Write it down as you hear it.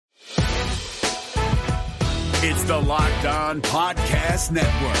It's the Locked On Podcast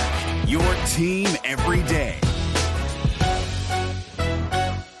Network, your team every day.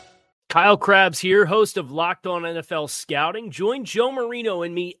 Kyle Krabs here, host of Locked On NFL Scouting. Join Joe Marino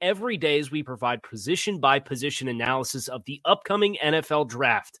and me every day as we provide position-by-position analysis of the upcoming NFL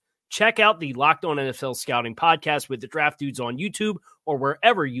Draft. Check out the Locked On NFL Scouting podcast with the Draft Dudes on YouTube or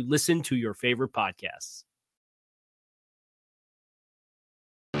wherever you listen to your favorite podcasts.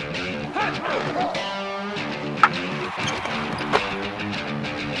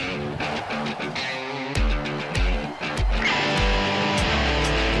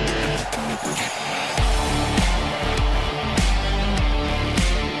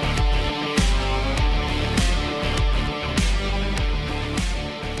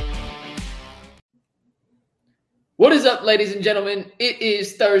 What is up, ladies and gentlemen? It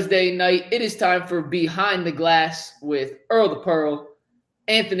is Thursday night. It is time for Behind the Glass with Earl the Pearl,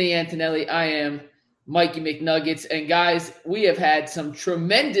 Anthony Antonelli. I am Mikey McNuggets. And guys, we have had some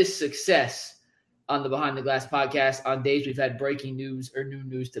tremendous success on the Behind the Glass podcast on days we've had breaking news or new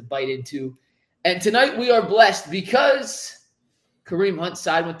news to bite into. And tonight we are blessed because Kareem Hunt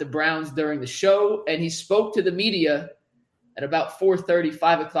signed with the Browns during the show, and he spoke to the media at about 4:30,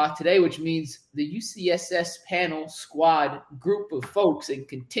 5 o'clock today, which means the UCSS panel squad group of folks and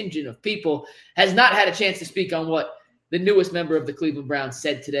contingent of people has not had a chance to speak on what the newest member of the Cleveland Browns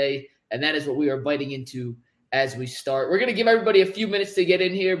said today, and that is what we are biting into as we start. We're going to give everybody a few minutes to get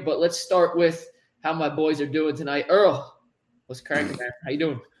in here, but let's start with how my boys are doing tonight. Earl, what's cracking, man? How you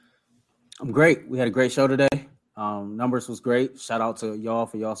doing? I'm great. We had a great show today. Numbers was great. Shout out to y'all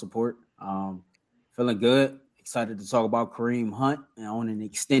for y'all support. Feeling good. Excited to talk about Kareem Hunt and on an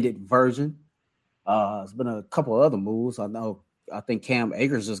extended version. There's been a couple of other moves. I think Cam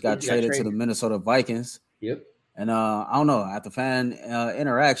Akers just got traded to the Minnesota Vikings. Yep. And I don't know. At the fan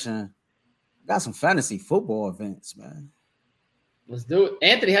interaction, got some fantasy football events, man. Let's do it.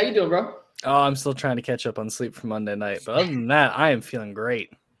 Anthony, how you doing, bro? Oh, I'm still trying to catch up on sleep from Monday night. But other than that, I am feeling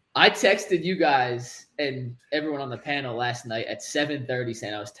great. I texted you guys and everyone on the panel last night at 7:30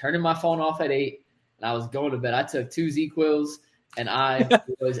 saying I was turning my phone off at 8. And I was going to bed. I took 2 Z-Quills, and I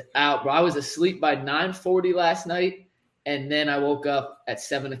was out. Bro, I was asleep by 9:40 last night, and then I woke up at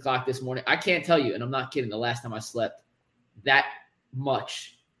 7 o'clock this morning. I can't tell you, and I'm not kidding, the last time I slept that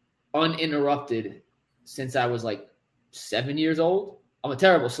much uninterrupted since I was like 7 years old. I'm a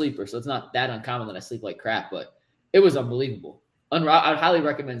terrible sleeper, so it's not that uncommon that I sleep like crap, but it was unbelievable. I'd highly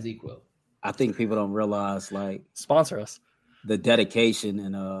recommend Z-Quill. I think people don't realize, like, sponsor us, the dedication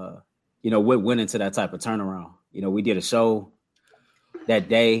and what went into that type of turnaround. We did a show that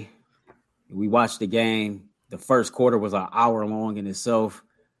day. We watched the game. The first quarter was an hour long in itself.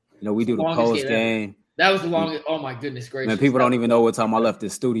 We do the post game. That was the longest. Oh my goodness gracious! Man, people don't even know what time I left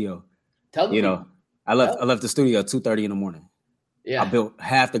this studio. Tell them. I left the studio at 2:30 in the morning. Yeah. I built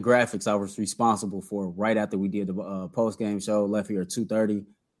half the graphics I was responsible for right after we did the post game show. Left here at 2:30.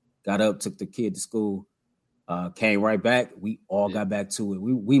 Got up, took the kid to school. Came right back. We all got back to it.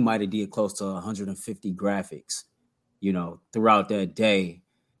 We might have did close to 150 graphics, throughout that day.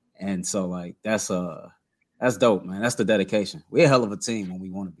 And so, like, that's dope, man. That's the dedication. We're a hell of a team when we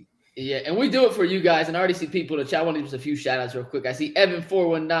want to be. Yeah, and we do it for you guys. And I already see people in the chat. I want to give us a few shout-outs real quick. I see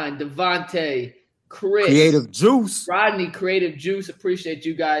Evan419, Devontae, Chris. Creative Juice. Rodney, Creative Juice. Appreciate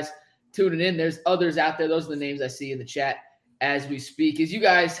you guys tuning in. There's others out there. Those are the names I see in the chat as we speak. As you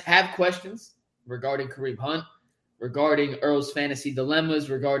guys have questions regarding Kareem Hunt, regarding Earl's fantasy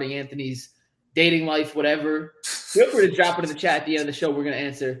dilemmas, regarding Anthony's dating life, whatever, feel free to drop it in the chat at the end of the show. We're going to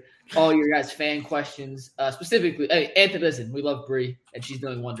answer all your guys' fan questions. Specifically, hey, Anthony, listen, we love Bree, and she's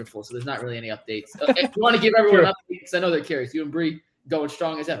doing wonderful, so there's not really any updates. If you want to give everyone an update, because I know they're curious. You and Bree going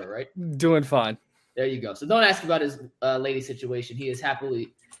strong as ever, right? Doing fine. There you go. So don't ask about his lady situation. He is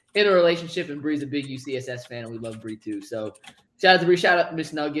happily in a relationship, and Bree's a big UCSS fan, and we love Bree too. So shout out to Bree. Shout out to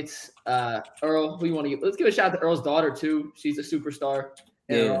Miss Nuggets. Earl, who you want to give? Let's give a shout out to Earl's daughter too. She's a superstar.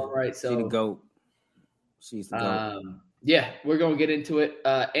 Yeah, all right. So she's the GOAT. She's the GOAT. Yeah, we're going to get into it.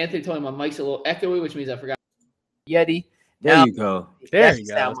 Anthony told me my mic's a little echoey, which means I forgot Yeti. There you go. There you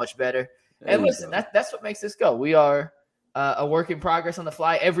go. Sound much better. And listen, that's what makes this go. We are a work in progress on the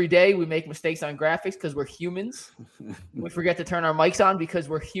fly. Every day we make mistakes on graphics because we're humans. We forget to turn our mics on because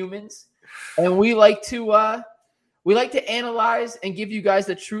we're humans. And we like to analyze and give you guys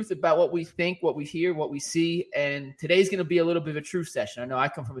the truth about what we think, what we hear, what we see. And today's going to be a little bit of a truth session. I know I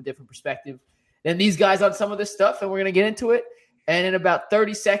come from a different perspective than these guys on some of this stuff, and we're going to get into it. And in about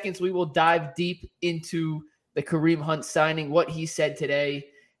 30 seconds, we will dive deep into the Kareem Hunt signing, what he said today,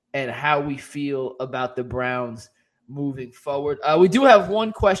 and how we feel about the Browns moving forward. We do have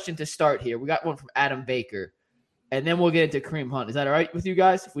one question to start here. We got one from Adam Baker. and then we'll get into Kareem Hunt. Is that all right with you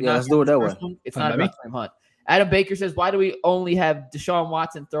guys? If we let's do it that way. It's not about Kareem Hunt. Adam Baker says, why do we only have Deshaun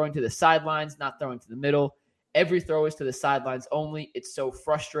Watson throwing to the sidelines, not throwing to the middle? Every throw is to the sidelines only. It's so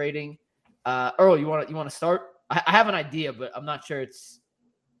frustrating. Earl, you want to start? I have an idea, but I'm not sure it's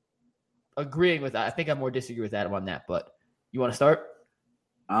agreeing with that. I think I more disagree with Adam on that, but you want to start?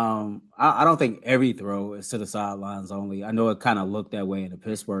 I don't think every throw is to the sidelines only. I know it kind of looked that way in the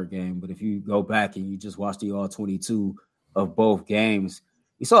Pittsburgh game, but if you go back and you just watch the all 22 of both games,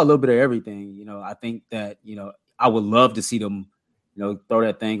 you saw a little bit of everything. I think that, I would love to see them, throw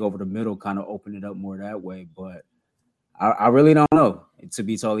that thing over the middle, kind of open it up more that way. But I really don't know. To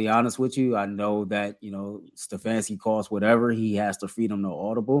be totally honest with you, I know that, Stefanski calls whatever. He has to feed him the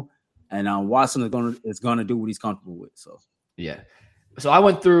audible. And Watson is gonna do what he's comfortable with. So, yeah. So I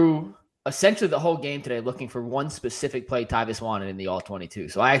went through essentially the whole game today looking for one specific play Tyvis wanted in the all-22.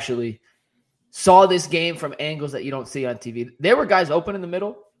 So I actually saw this game from angles that you don't see on TV. There were guys open in the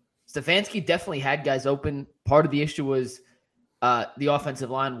middle. Stefanski definitely had guys open. Part of the issue was the offensive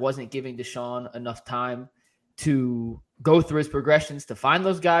line wasn't giving Deshaun enough time to go through his progressions to find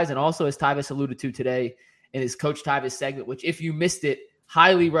those guys. And also, as Tyvis alluded to today in his Coach Tyvis segment, which if you missed it,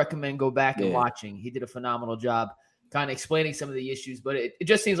 highly recommend go back and watching. He did a phenomenal job kind of explaining some of the issues, but it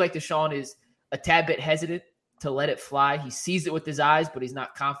just seems like Deshaun is a tad bit hesitant to let it fly. He sees it with his eyes, but he's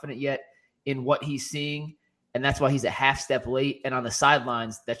not confident yet in what he's seeing, and that's why he's a half step late. And on the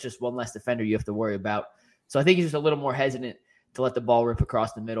sidelines, that's just one less defender you have to worry about. So I think he's just a little more hesitant to let the ball rip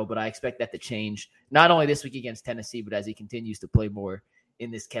across the middle, but I expect that to change, not only this week against Tennessee, but as he continues to play more in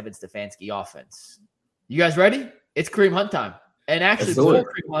this Kevin Stefanski offense. You guys ready? It's Kareem Hunt time. And actually, before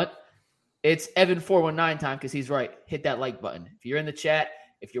Kareem Hunt, it's Evan 419 time because he's right. Hit that like button. If you're in the chat,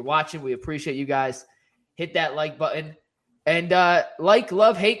 if you're watching, we appreciate you guys. Hit that like button. And like,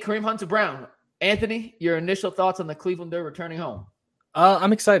 love, hate Kareem Hunt to Brown. Anthony, your initial thoughts on the Clevelander returning home?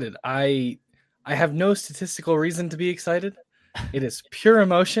 I'm excited. I have no statistical reason to be excited. It is pure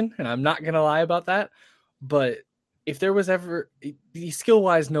emotion, and I'm not going to lie about that. But if there was ever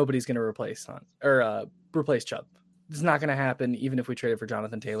skill-wise, nobody's going to replace Chubb. It's not going to happen. Even if we traded for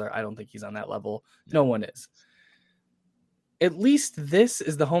Jonathan Taylor, I don't think he's on that level. No one is. At least this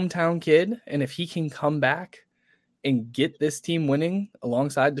is the hometown kid, and if he can come back and get this team winning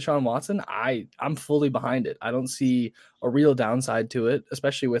alongside Deshaun Watson, I'm fully behind it. I don't see a real downside to it,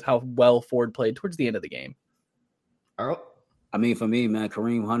 especially with how well Ford played towards the end of the game. Earl? I mean, for me, man,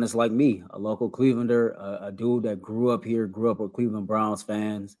 Kareem Hunt is like me, a local Clevelander, a dude that grew up here, grew up with Cleveland Browns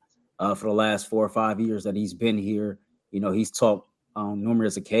fans. For the last 4 or 5 years that he's been here. He's talked on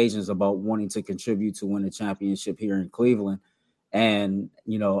numerous occasions about wanting to contribute to win a championship here in Cleveland. And,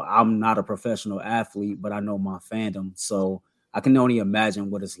 I'm not a professional athlete, but I know my fandom. So I can only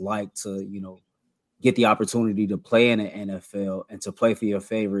imagine what it's like to, get the opportunity to play in the NFL and to play for your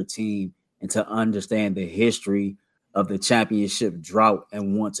favorite team and to understand the history of the championship drought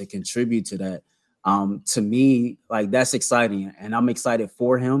and want to contribute to that. To me, like, that's exciting. And I'm excited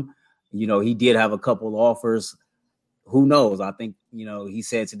for him. He did have a couple offers. Who knows? I think, he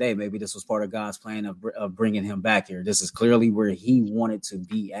said today, maybe this was part of God's plan of bringing him back here. This is clearly where he wanted to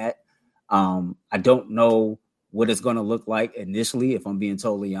be at. I don't know what it's going to look like initially, if I'm being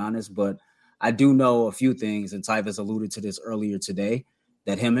totally honest, but I do know a few things, and Tyvis alluded to this earlier today,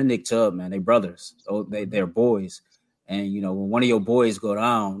 that him and Nick Chubb, man, they brothers. So they're boys. And, when one of your boys go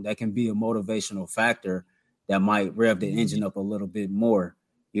down, that can be a motivational factor that might rev the engine up a little bit more.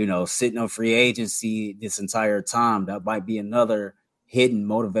 Sitting on free agency this entire time, that might be another hidden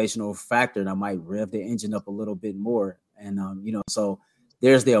motivational factor that might rev the engine up a little bit more. And, so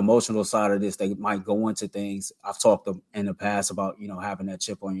there's the emotional side of this. They might go into things. I've talked in the past about, having that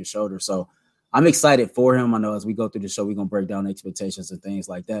chip on your shoulder. So I'm excited for him. I know as we go through the show, we're going to break down expectations and things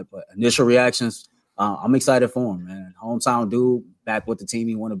like that. But initial reactions, I'm excited for him, man. Hometown dude, back with the team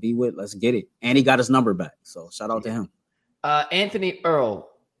he want to be with. Let's get it. And he got his number back. So shout out to him. Anthony, Earl,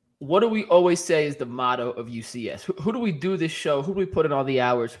 what do we always say is the motto of UCS? Who do we do this show? Who do we put in all the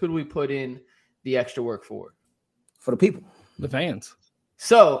hours? Who do we put in the extra work for? For the people. The fans.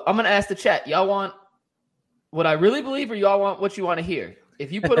 So I'm going to ask the chat. Y'all want what I really believe, or y'all want what you want to hear?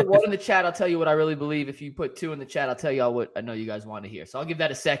 If you put a 1 in the chat, I'll tell you what I really believe. If you put 2 in the chat, I'll tell y'all what I know you guys want to hear. So I'll give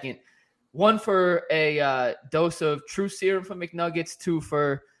that a second. 1 for a dose of true serum from McNuggets. 2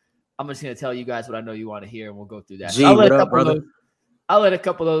 for I'm just going to tell you guys what I know you want to hear, and we'll go through that. G, what up, brother? I'll let a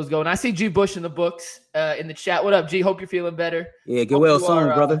couple of those go. And I see G Bush in the books in the chat. What up, G? Hope you're feeling better. Yeah, get well soon,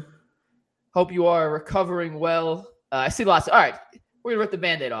 brother. Hope you are recovering well. I see lots. All right, we're going to rip the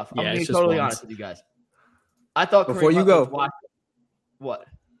Band-Aid off. I'm going to be totally honest with you guys. I thought before you go. What?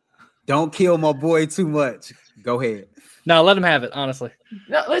 Don't kill my boy too much. Go ahead. No, let him have it, honestly.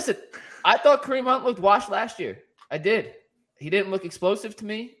 No, listen, I thought Kareem Hunt looked washed last year. I did. He didn't look explosive to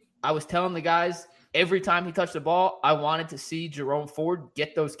me. I was telling the guys every time he touched the ball, I wanted to see Jerome Ford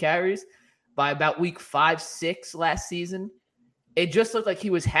get those carries. By about week 5, 6 last season, it just looked like he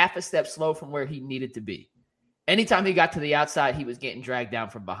was half a step slow from where he needed to be. Anytime he got to the outside, he was getting dragged down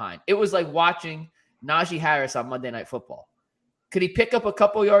from behind. It was like watching Najee Harris on Monday Night Football. Could he pick up a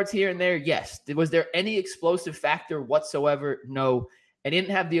couple yards here and there? Yes. Was there any explosive factor whatsoever? No. And he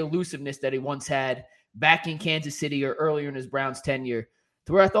didn't have the elusiveness that he once had back in Kansas City or earlier in his Browns tenure,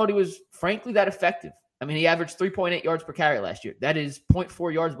 to where I thought he was, frankly, that effective. I mean, he averaged 3.8 yards per carry last year. That is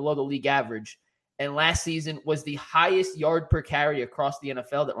 0.4 yards below the league average. And last season was the highest yard per carry across the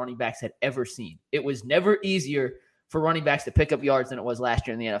NFL that running backs had ever seen. It was never easier for running backs to pick up yards than it was last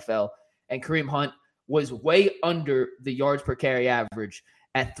year in the NFL. And Kareem Hunt was way under the yards per carry average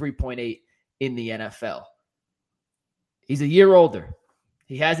at 3.8 in the NFL. He's a year older.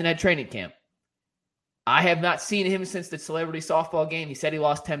 He hasn't had training camp. I have not seen him since the celebrity softball game. He said he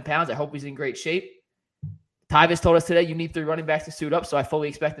lost 10 pounds. I hope he's in great shape. Tyvis told us today you need 3 running backs to suit up, so I fully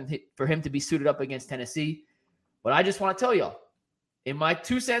expect for him to be suited up against Tennessee. But I just want to tell y'all, in my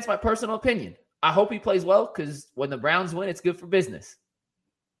 2 cents, my personal opinion, I hope he plays well, because when the Browns win, it's good for business.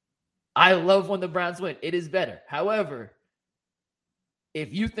 I love when the Browns win. It is better. However,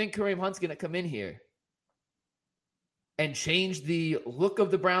 if you think Kareem Hunt's going to come in here and change the look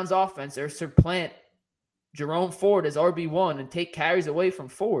of the Browns offense or supplant Jerome Ford as RB1 and take carries away from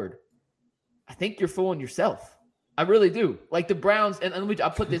Ford, I think you're fooling yourself. I really do. Like the Browns, and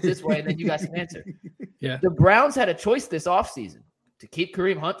I'll put this way, and then you guys can answer. Yeah. The Browns had a choice this offseason to keep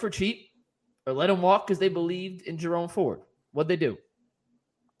Kareem Hunt for cheap or let him walk because they believed in Jerome Ford. What'd they do?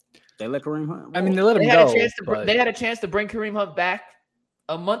 They let Kareem Hunt. I mean, they let him go. They had a chance to bring Kareem Hunt back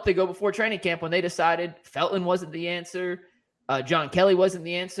a month ago before training camp when they decided Felton wasn't the answer. John Kelly wasn't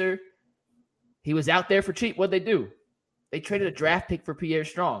the answer. He was out there for cheap. What'd they do? They traded a draft pick for Pierre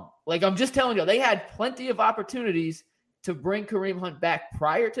Strong. Like, I'm just telling you, they had plenty of opportunities to bring Kareem Hunt back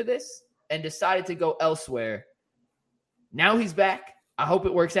prior to this and decided to go elsewhere. Now he's back. I hope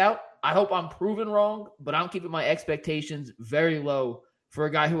it works out. I hope I'm proven wrong, but I'm keeping my expectations very low for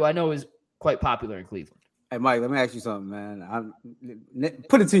a guy who I know is quite popular in Cleveland. Hey, Mike, let me ask you something, man.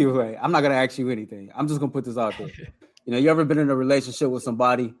 Put it to you, way. I'm not going to ask you anything. I'm just going to put this out there. You ever been in a relationship with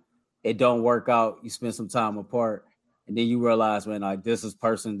somebody, it don't work out, you spend some time apart, and then you realize, man, like, this is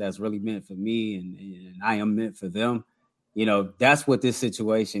person that's really meant for me and I am meant for them. That's what this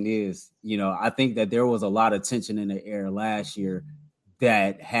situation is. I think that there was a lot of tension in the air last year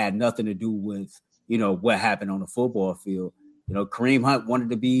that had nothing to do with, what happened on the football field. Kareem Hunt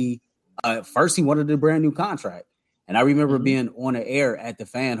wanted to be first, he wanted a brand new contract. And I remember being on the air at the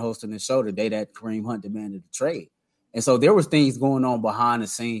Fan hosting the show the day that Kareem Hunt demanded a trade. And so there was things going on behind the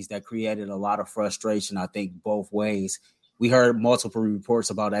scenes that created a lot of frustration, I think, both ways. We heard multiple reports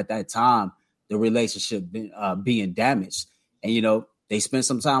about at that time the relationship being damaged. And, they spent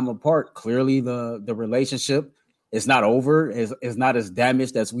some time apart. Clearly, the relationship is not over. It's not as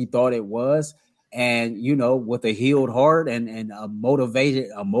damaged as we thought it was. And, with a healed heart and a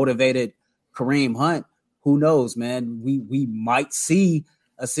motivated Kareem Hunt, who knows, man, we might see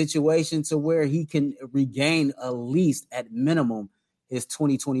a situation to where he can regain at least at minimum his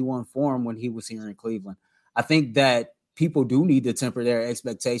 2021 form when he was here in Cleveland. I think that people do need to temper their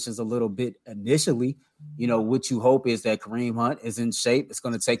expectations a little bit initially. What you hope is that Kareem Hunt is in shape. It's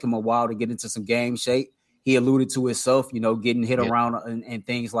going to take him a while to get into some game shape. He alluded to himself, getting hit around and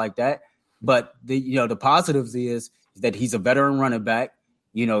things like that. But the positives is that he's a veteran running back.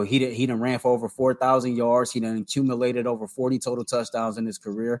 He done ran for over 4,000 yards. He done accumulated over 40 total touchdowns in his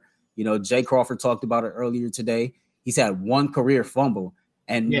career. Jay Crawford talked about it earlier today. He's had one career fumble.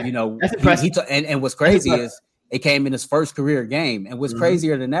 And, that's impressive. And what's crazy is it came in his first career game. And what's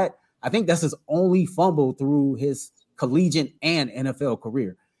crazier than that, I think that's his only fumble through his collegiate and NFL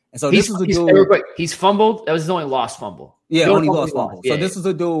career. And so this is a dude. He's fumbled. That was his only lost fumble. Yeah, only lost fumble. So this is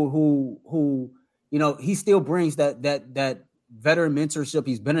a dude who he still brings that veteran mentorship.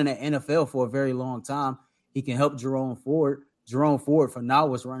 He's been in the NFL for a very long time. He can help Jerome Ford. Jerome Ford for now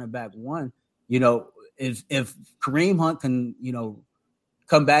was running back one. If Kareem Hunt can,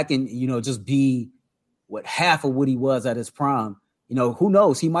 come back and, just be half of what he was at his prime, who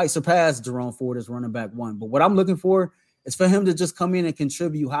knows? He might surpass Jerome Ford as running back one. But what I'm looking for is for him to just come in and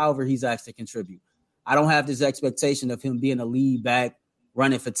contribute however he's asked to contribute. I don't have this expectation of him being a lead back,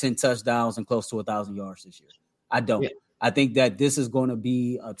 running for 10 touchdowns and close to 1,000 yards this year. I don't. Yeah. I think that this is going to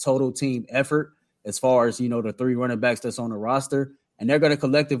be a total team effort as far as, the 3 running backs that's on the roster. and they're going to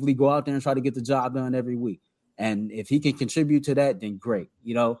collectively go out there and try to get the job done every week. And if he can contribute to that, then great,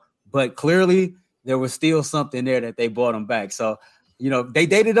 But clearly, there was still something there that they brought him back. So, they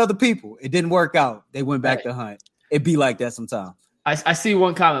dated other people. It didn't work out. They went back to Hunt. It'd be like that sometimes. I see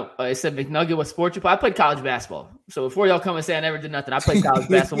one comment. It said, McNugget, what sport you play? I played college basketball. So before y'all come and say I never did nothing, I played college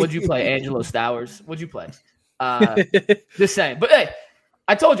basketball. What'd you play? Angelo Stowers. What'd you play? Just saying. But hey,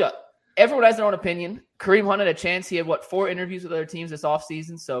 I told you, everyone has their own opinion. Kareem Hunt had a chance. He had, 4 interviews with other teams this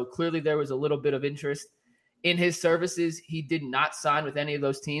offseason. So clearly there was a little bit of interest in his services. He did not sign with any of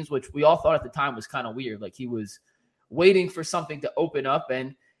those teams, which we all thought at the time was kind of weird. Like he was waiting for something to open up.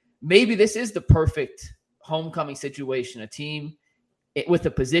 And maybe this is the perfect homecoming situation. A team with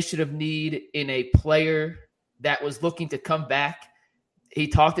a position of need in a player that was looking to come back. He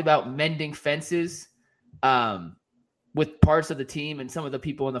talked about mending fences with parts of the team and some of the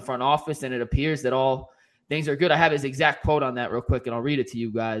people in the front office, and it appears that all things are good. I have his exact quote on that real quick, and I'll read it to you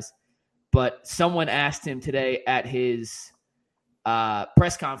guys. But someone asked him today at his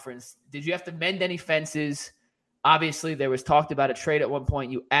press conference, did you have to mend any fences? Obviously, there was talked about a trade at one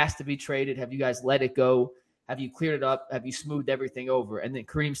point. You asked to be traded. Have you guys let it go? Have you cleared it up? Have you smoothed everything over? And then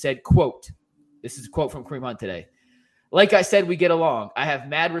Kareem said, quote, this is a quote from Kareem Hunt today. Like I said, we get along. I have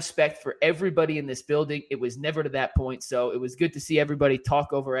mad respect for everybody in this building. It was never to that point. So it was good to see everybody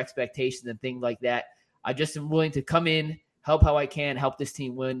talk over expectations and things like that. I just am willing to come in, help how I can, help this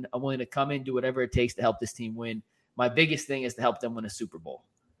team win. I'm willing to come in, do whatever it takes to help this team win. My biggest thing is to help them win a Super Bowl.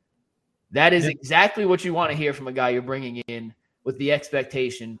 That is exactly what you want to hear from a guy you're bringing in with the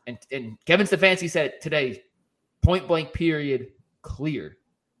expectation. And Kevin Stefanski said it today, point blank period, clear.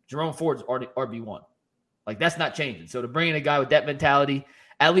 Jerome Ford's RB1. Like, that's not changing. So to bring in a guy with that mentality,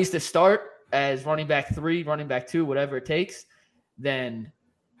 at least to start as running back 3, running back 2, whatever it takes, then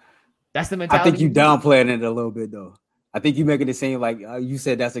that's the mentality. I think you downplaying it a little bit, though. I think you making it seem like you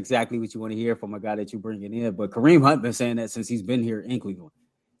said that's exactly what you want to hear from a guy that you're bringing in. But Kareem Hunt been saying that since he's been here in Cleveland.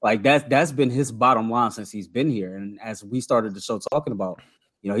 Like, that's been his bottom line since he's been here. And as we started the show talking about,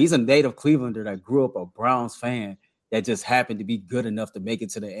 he's a native Clevelander that grew up a Browns fan that just happened to be good enough to make it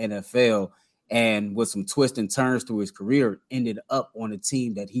to the NFL, and with some twists and turns through his career, ended up on a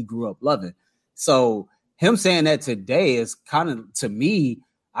team that he grew up loving. So him saying that today is kind of, to me,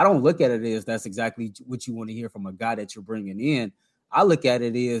 I don't look at it as that's exactly what you want to hear from a guy that you're bringing in. I look at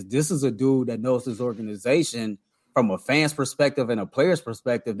it as this is a dude that knows his organization from a fan's perspective and a player's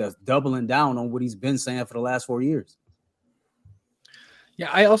perspective that's doubling down on what he's been saying for the last 4 years. Yeah,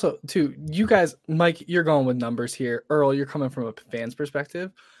 I also, too, you guys, Mike, you're going with numbers here. Earl, you're coming from a fan's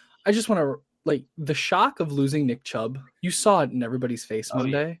perspective. I just want to, the shock of losing Nick Chubb, you saw it in everybody's face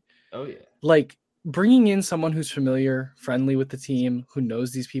Monday. Yeah. Oh, yeah. Like, bringing in someone who's familiar, friendly with the team, who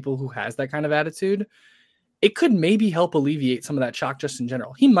knows these people, who has that kind of attitude, it could maybe help alleviate some of that shock just in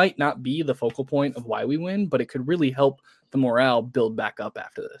general. He might not be the focal point of why we win, but it could really help the morale build back up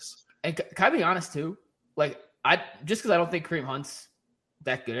after this. And can I be honest, too? Just because I don't think Kareem Hunt's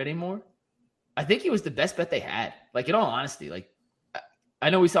that good anymore, I think he was the best bet they had. In all honesty, I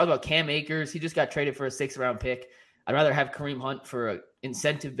know we talked about Cam Akers. He just got traded for a 6th-round pick. I'd rather have Kareem Hunt for an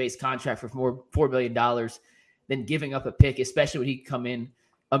incentive-based contract for $4 billion than giving up a pick, especially when he can come in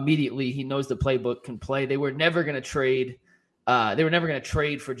immediately. He knows the playbook, can play. They were never going to trade.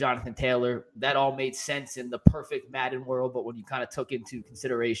 For Jonathan Taylor. That all made sense in the perfect Madden world, but when you kind of took into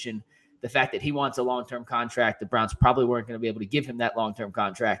consideration the fact that he wants a long-term contract, the Browns probably weren't going to be able to give him that long-term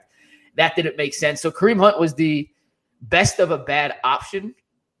contract. That didn't make sense. So Kareem Hunt was the best of a bad option.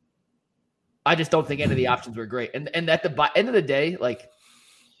 I just don't think any of the options were great. And at the end of the day,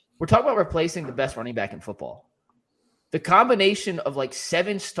 we're talking about replacing the best running back in football. The combination of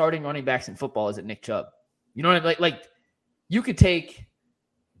 7 starting running backs in football is at Nick Chubb. You know what I mean? You could take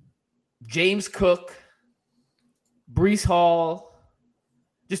James Cook, Breece Hall,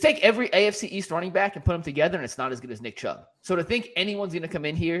 just take every AFC East running back and put them together, and it's not as good as Nick Chubb. So to think anyone's going to come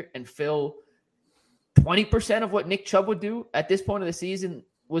in here and fill 20% of what Nick Chubb would do at this point of the season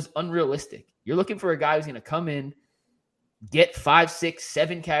was unrealistic. You're looking for a guy who's going to come in, get 5, 6,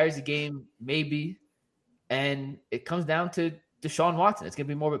 7 carries a game, maybe, and it comes down to Deshaun Watson. It's going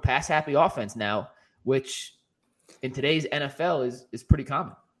to be more of a pass-happy offense now, which in today's NFL is pretty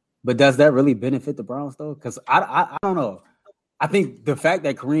common. But does that really benefit the Browns, though? Because I don't know. I think the fact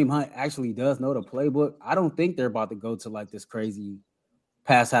that Kareem Hunt actually does know the playbook, I don't think they're about to go to this crazy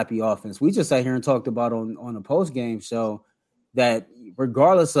pass-happy offense. We just sat here and talked about on a post-game show that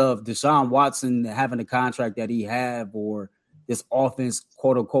regardless of Deshaun Watson having the contract that he have or this offense,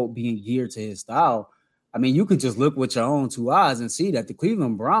 quote-unquote, being geared to his style, I mean, you could just look with your own two eyes and see that the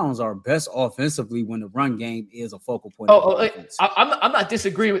Cleveland Browns are best offensively when the run game is a focal point. I'm not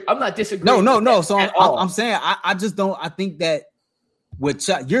disagreeing. I'm not disagreeing. No. So I'm saying I just don't. I think that with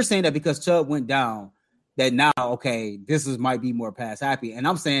Chubb, you're saying that because Chubb went down, that now this might be more pass happy, and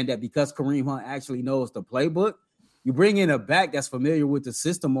I'm saying that because Kareem Hunt actually knows the playbook, you bring in a back that's familiar with the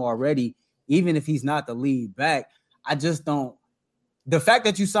system already, even if he's not the lead back. I just don't. The fact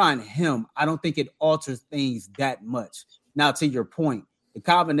that you signed him, I don't think it alters things that much. Now, to your point, the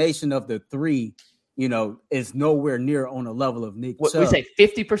combination of the three, is nowhere near on the level of Nick Chubb. We say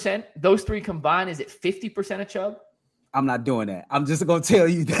 50%? Those three combined, is it 50% of Chubb? I'm not doing that. I'm just going to tell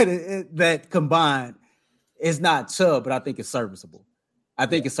you that that combined is not Chubb, but I think it's serviceable.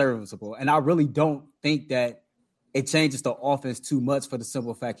 It's serviceable. And I really don't think that it changes the offense too much for the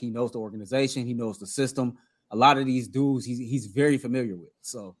simple fact he knows the organization, he knows the system. A lot of these dudes he's very familiar with.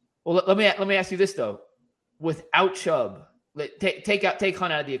 So, well, let me ask you this though: without Chubb, take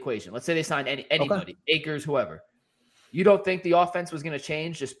Hunt out of the equation. Let's say they signed anybody, Akers, whoever. You don't think the offense was going to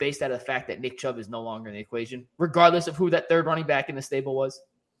change just based out of the fact that Nick Chubb is no longer in the equation, regardless of who that third running back in the stable was?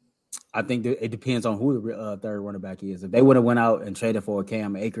 I think it depends on who the third running back is. If they would have went out and traded for a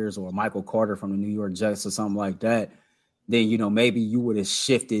Cam Akers or Michael Carter from the New York Jets or something like that, then maybe you would have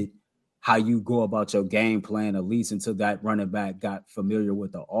shifted how you go about your game plan, at least until that running back got familiar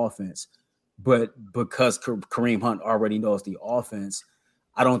with the offense. But because Kareem Hunt already knows the offense,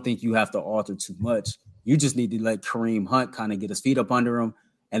 I don't think you have to alter too much. You just need to let Kareem Hunt kind of get his feet up under him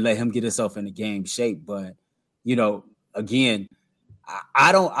and let him get himself in the game shape. But, again,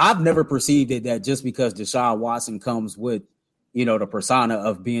 I've never perceived it that just because Deshaun Watson comes with, the persona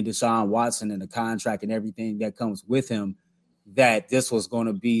of being Deshaun Watson and the contract and everything that comes with him, that this was going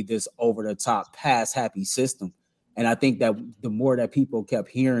to be this over-the-top pass-happy system. And I think that the more that people kept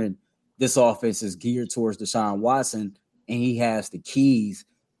hearing this offense is geared towards Deshaun Watson and he has the keys,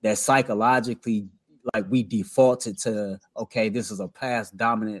 that psychologically, we defaulted to, this is a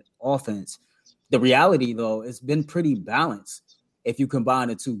pass-dominant offense. The reality, though, it's been pretty balanced if you combine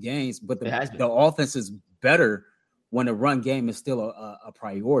the two games. But the offense is better when the run game is still a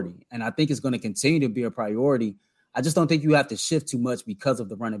priority. And I think it's going to continue to be a priority. I just don't think you have to shift too much because of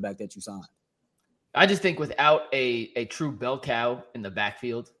the running back that you signed. I just think without a true bell cow in the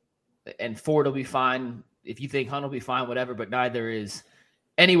backfield, and Ford will be fine. If you think Hunt will be fine, whatever, but neither is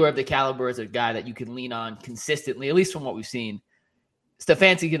anywhere of the caliber as a guy that you can lean on consistently, at least from what we've seen.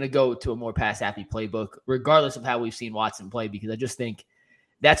 Stefanski's going to go to a more pass-happy playbook, regardless of how we've seen Watson play, because I just think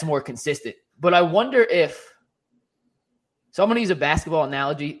that's more consistent. But I wonder if – so I'm going to use a basketball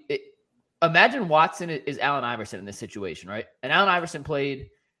analogy. Imagine Watson is Allen Iverson in this situation, right? And Allen Iverson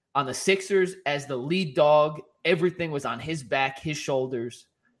played on the Sixers as the lead dog. Everything was on his back, his shoulders.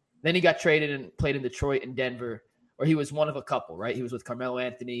 Then he got traded and played in Detroit and Denver, or he was one of a couple, right? He was with Carmelo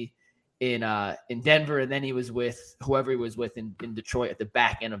Anthony in Denver, and then he was with whoever he was with in Detroit at the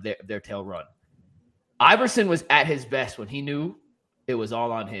back end of their tail run. Iverson was at his best when he knew it was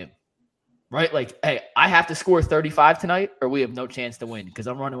all on him. Right? Hey, I have to score 35 tonight or we have no chance to win because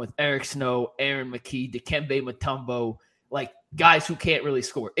I'm running with Eric Snow, Aaron McKee, Dikembe Mutombo, guys who can't really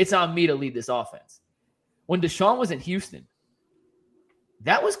score. It's on me to lead this offense. When Deshaun was in Houston,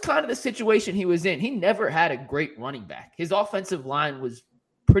 that was kind of the situation he was in. He never had a great running back. His offensive line was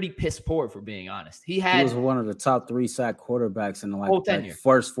pretty piss poor, for being honest. He was one of the top 3 sack quarterbacks in the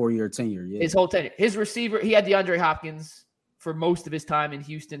first 4-year tenure. Yeah. His whole tenure. His receiver, he had DeAndre Hopkins for most of his time in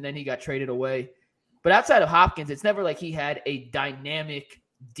Houston. Then he got traded away. But outside of Hopkins, it's never like he had a dynamic,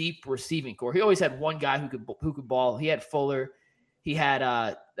 deep receiving core. He always had one guy who could ball. He had Fuller. He had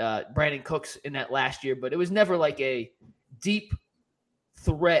Brandon Cooks in that last year. But it was never like a deep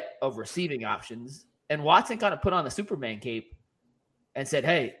threat of receiving options. And Watson kind of put on the Superman cape and said,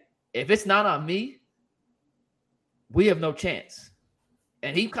 hey, if it's not on me, we have no chance.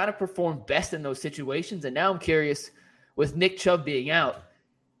 And he kind of performed best in those situations. And now I'm curious, with Nick Chubb being out,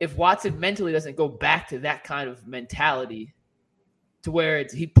 if Watson mentally doesn't go back to that kind of mentality to where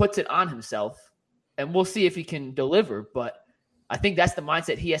he puts it on himself, and we'll see if he can deliver. But I think that's the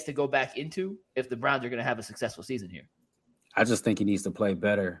mindset he has to go back into if the Browns are going to have a successful season here. I just think he needs to play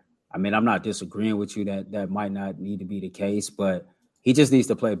better. I mean, I'm not disagreeing with you that might not need to be the case, but he just needs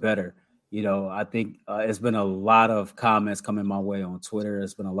to play better. I think it's been a lot of comments coming my way on Twitter.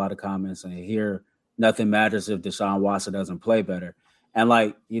 It's been a lot of comments, and here nothing matters if Deshaun Watson doesn't play better. And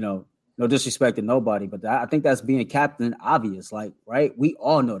no disrespect to nobody, but I think that's being captain obvious. Right? We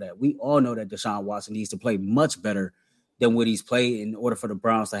all know that. We all know that Deshaun Watson needs to play much better than what he's played in order for the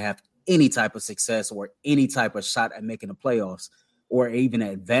Browns to have any type of success or any type of shot at making the playoffs or even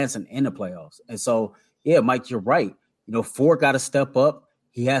advancing in the playoffs. And so yeah, Mike, you're right. Ford got to step up.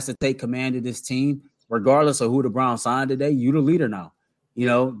 He has to take command of this team, regardless of who the Browns signed today. You the leader now.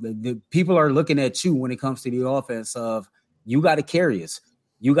 The people are looking at you when it comes to the offense of you got to carry us.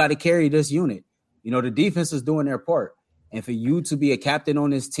 You got to carry this unit. The defense is doing their part. And for you to be a captain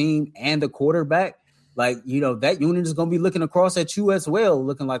on this team and the quarterback, that unit is going to be looking across at you as well,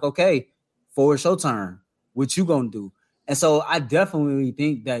 looking like, okay, Ford, it's your turn. What you going to do? And so I definitely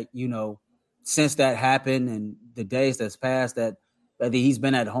think that, since that happened and the days that's passed, that whether he's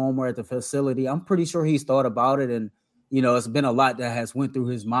been at home or at the facility, I'm pretty sure he's thought about it. And, it's been a lot that has went through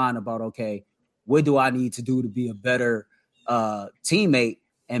his mind about, okay, what do I need to do to be a better teammate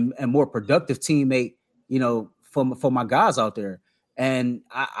and more productive teammate, for my guys out there. And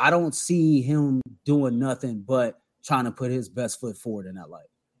I don't see him doing nothing but trying to put his best foot forward in that light.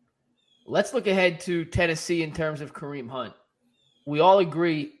 Let's look ahead to Tennessee in terms of Kareem Hunt. We all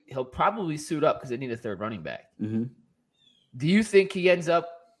agree he'll probably suit up because they need a third running back. Mm-hmm. Do you think he ends up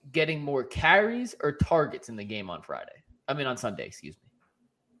getting more carries or targets in the game on Sunday, excuse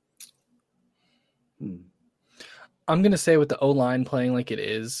me? I'm going to say with the O-line playing like it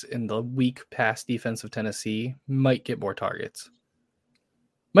is in the weak pass defense of Tennessee, might get more targets.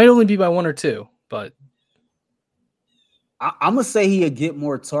 Might only be by 1 or 2, but I'm going to say he'll get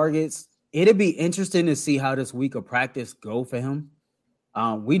more targets. It'll be interesting to see how this week of practice go for him.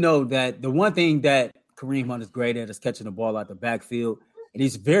 We know that the one thing that Kareem Hunt is great at is catching the ball out the backfield. And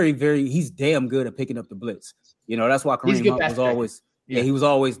he's he's damn good at picking up the blitz. That's why Kareem Hunt was always, he was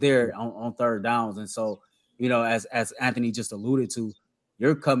always there on third downs. And so, as Anthony just alluded to,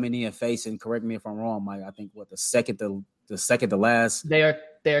 you're coming in facing, correct me if I'm wrong, Mike, I think the second to last. They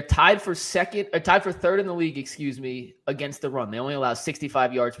are tied for third in the league, against the run. They only allow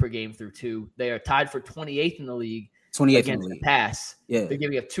 65 yards per game through 2. They are tied for 28th in the league against the pass. Yeah. They're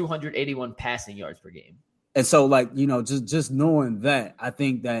giving up 281 passing yards per game. And so, just knowing that, I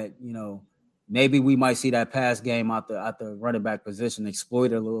think that, maybe we might see that pass game out the running back position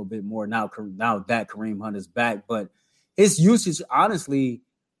exploited a little bit more now that Kareem Hunt is back. But his usage, honestly,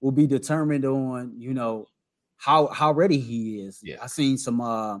 will be determined on, how ready he is. Yeah. I seen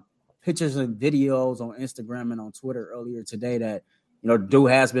some pictures and videos on Instagram and on Twitter earlier today that, dude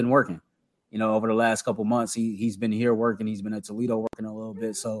has been working. Over the last couple months, he's been here working. He's been at Toledo working a little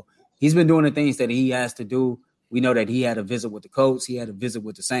bit. So he's been doing the things that he has to do. We know that he had a visit with the Colts. He had a visit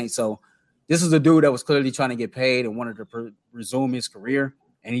with the Saints. So this is a dude that was clearly trying to get paid and wanted to resume his career,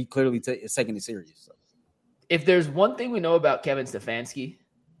 and he clearly is taking it serious. So. If there's one thing we know about Kevin Stefanski,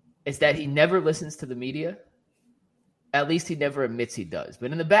 it's that he never listens to the media. At least he never admits he does.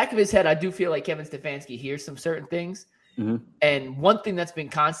 But in the back of his head, I do feel like Kevin Stefanski hears some certain things. Mm-hmm. And one thing that's been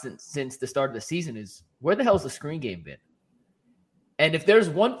constant since the start of the season is, where the hell's the screen game been? And if there's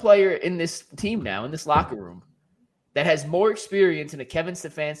one player in this team now, in this locker room, that has more experience in a Kevin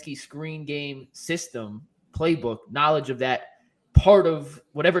Stefanski screen game system, playbook, knowledge of that part of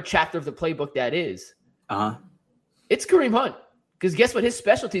whatever chapter of the playbook that is, it's Kareem Hunt. Because guess what his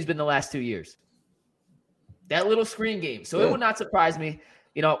specialty has been the last 2 years? That little screen game. So It would not surprise me.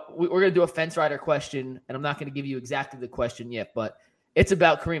 We're going to do a fence rider question, and I'm not going to give you exactly the question yet, but it's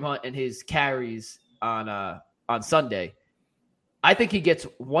about Kareem Hunt and his carries on Sunday. I think he gets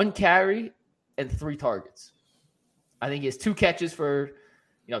 1 carry and 3 targets. I think he has 2 catches for,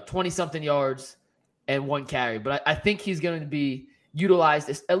 20-something yards and 1 carry. But I think he's going to be utilized,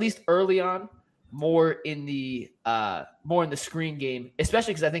 at least early on, more in the screen game,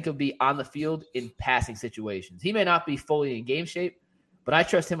 especially because I think he'll be on the field in passing situations. He may not be fully in game shape, but I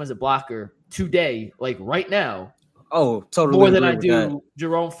trust him as a blocker today, like right now. Oh, totally. More than I do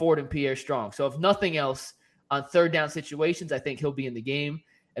Jerome Ford and Pierre Strong. So if nothing else, on third down situations, I think he'll be in the game.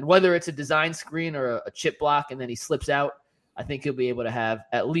 And whether it's a design screen or a chip block and then he slips out, I think he'll be able to have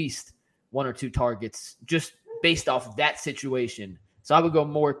at least 1 or 2 targets just based off that situation. So I would go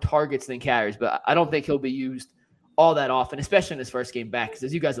more targets than carries, but I don't think he'll be used all that often, especially in his first game back, because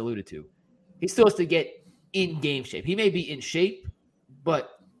as you guys alluded to, he still has to get in game shape. He may be in shape,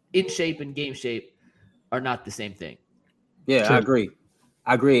 but in shape and game shape are not the same thing. Yeah, sure.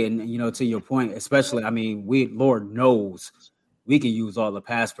 I agree. And, to your point, especially, Lord knows we can use all the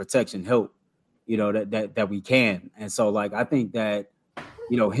pass protection help, that we can. And so, I think that,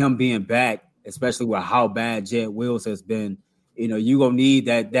 him being back, especially with how bad Jed Wills has been, you're going to need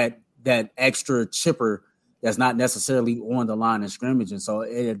that extra chipper that's not necessarily on the line of scrimmage. And so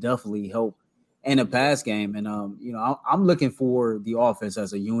it'll definitely help in the pass game. And, I'm looking for the offense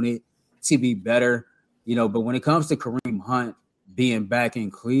as a unit to be better, but when it comes to Kareem Hunt being back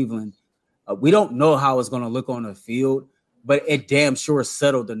in Cleveland, we don't know how it's going to look on the field, but it damn sure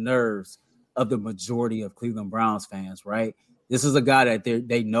settled the nerves of the majority of Cleveland Browns fans, right? This is a guy that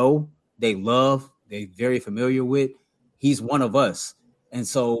they know, they love, they're very familiar with. He's one of us. And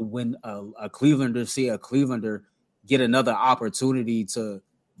so when a Clevelander see a Clevelander get another opportunity to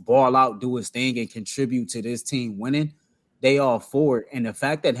ball out, do his thing, and contribute to this team winning, they all for it. And the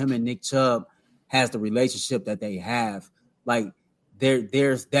fact that him and Nick Chubb has the relationship that they have, like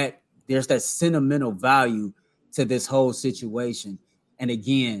there's that sentimental value to this whole situation. And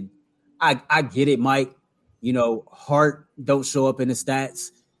again, I get it, Mike. Heart don't show up in the stats.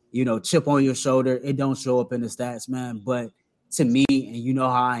 Chip on your shoulder, it don't show up in the stats, man. But to me, and you know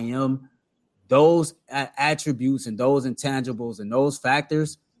how I am, those attributes and those intangibles and those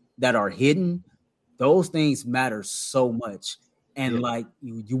factors that are hidden, those things matter so much. And like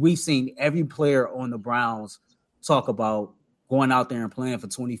we've seen every player on the Browns talk about going out there and playing for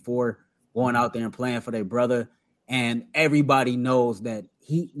 24, going out there and playing for their brother. And everybody knows that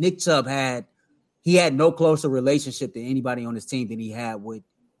Nick Chubb had no closer relationship to anybody on his team than he had with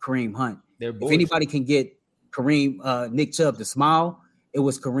Kareem Hunt. If anybody can get Nick Chubb to smile, it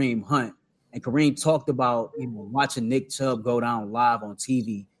was Kareem Hunt. And Kareem talked about watching Nick Chubb go down live on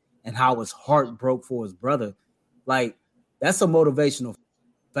TV and how his heart broke for his brother. Like, that's a motivational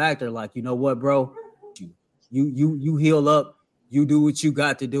factor. Like, you know what, bro? You heal up. You do what you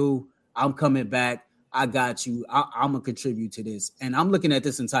got to do. I'm coming back. I got you. I'm going to contribute to this. And I'm looking at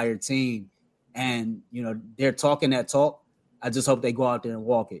this entire team, and, they're talking that talk. I just hope they go out there and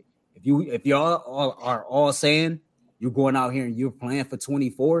walk it. If y'all are all saying you're going out here and you're playing for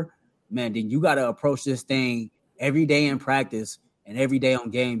 24, man, then you got to approach this thing every day in practice and every day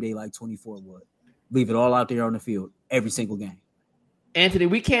on game day like 24 would. Leave it all out there on the field every single game. Anthony,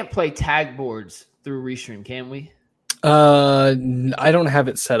 we can't play tag boards through Restream, can we? I don't have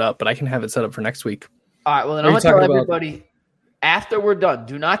it set up, but I can have it set up for next week. All right, well, then I'm going to tell everybody after we're done.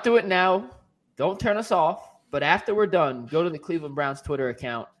 Do not do it now. Don't turn us off. But after we're done, go to the Cleveland Browns Twitter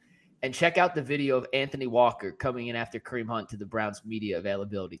account and check out the video of Anthony Walker coming in after Kareem Hunt to the Browns media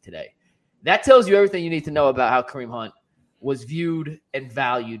availability today. That tells you everything you need to know about how Kareem Hunt was viewed and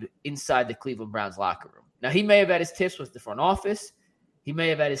valued inside the Cleveland Browns locker room. Now, he may have had his tiffs with the front office. He may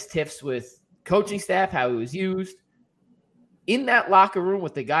have had his tiffs with coaching staff, how he was used. In that locker room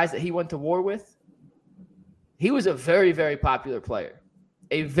with the guys that he went to war with, he was a very, very popular player.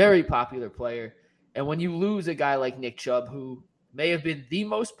 A very popular player. And when you lose a guy like Nick Chubb, who may have been the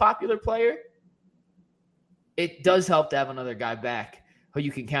most popular player, it does help to have another guy back who you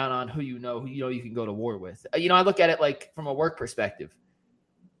can count on, who you know you can go to war with. I look at it like from a work perspective.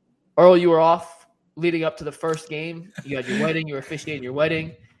 Earl, you were off leading up to the first game. You had your wedding. You were officiating your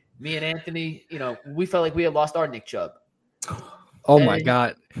wedding. Me and Anthony, we felt like we had lost our Nick Chubb. Oh, my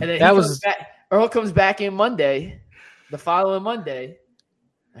God. And then Earl comes back in Monday, the following Monday.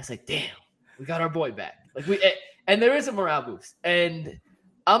 I was like, damn, we got our boy back. And there is a morale boost. And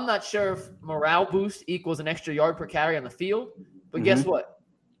I'm not sure if morale boost equals an extra yard per carry on the field. But guess what?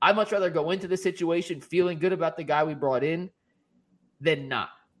 I'd much rather go into this situation feeling good about the guy we brought in than not.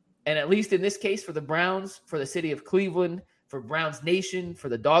 And at least in this case, for the Browns, for the city of Cleveland, for Browns Nation, for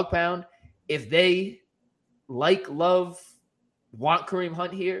the Dog Pound, if they love, want Kareem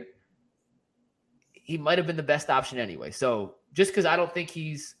Hunt here, he might have been the best option anyway. So just because I don't think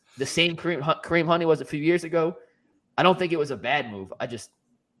he's the same Kareem Hunt he was a few years ago, I don't think it was a bad move.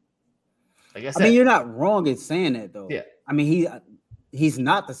 You're not wrong in saying that, though. Yeah. I mean, he's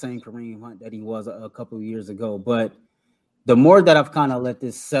not the same Kareem Hunt that he was a couple of years ago. But the more that I've kind of let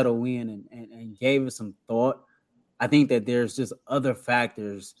this settle in and gave it some thought, I think that there's just other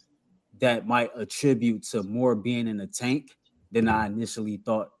factors that might attribute to more being in the tank than I initially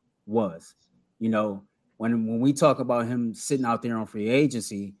thought was. When we talk about him sitting out there on free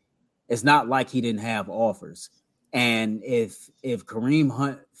agency, it's not like he didn't have offers. And if Kareem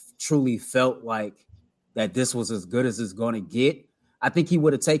Hunt truly felt like that this was as good as it's going to get, I think he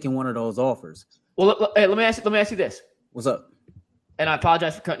would have taken one of those offers. Well, let me ask you this. What's up? And I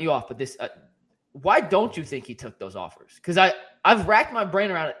apologize for cutting you off, but this why don't you think he took those offers? Because I've racked my brain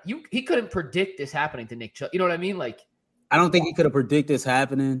around it. He couldn't predict this happening to Nick Chubb. You know what I mean? I don't think he could have predicted this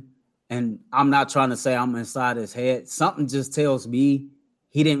happening. And I'm not trying to say I'm inside his head. Something just tells me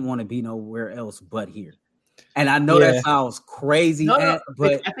he didn't want to be nowhere else but here. And I know that sounds crazy, but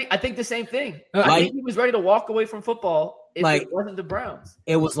I think the same thing. I think he was ready to walk away from football if it wasn't the Browns.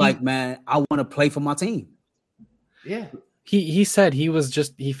 It was man, I want to play for my team. Yeah. He said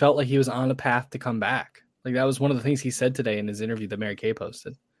he felt like he was on a path to come back. Like that was one of the things he said today in his interview that Mary Kay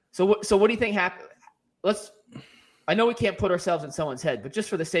posted. So what do you think happened? I know we can't put ourselves in someone's head, but just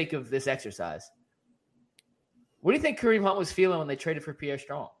for the sake of this exercise, what do you think Kareem Hunt was feeling when they traded for Pierre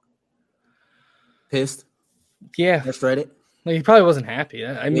Strong? Pissed. Yeah. Frustrated. Like, he probably wasn't happy.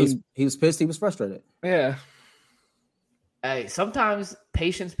 I mean, he was pissed. He was frustrated. Yeah. Hey, sometimes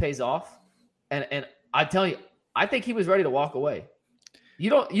patience pays off, and I tell you, I think he was ready to walk away.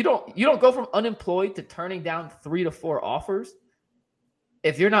 You don't go from unemployed to turning down 3 to 4 offers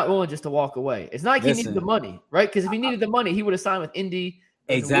if you're not willing just to walk away. It's not like he needed the money, right? Because if he needed the money, he would have signed with Indy,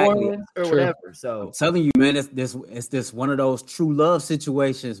 with New Orleans, or whatever. So I'm telling you, man, it's this one of those true love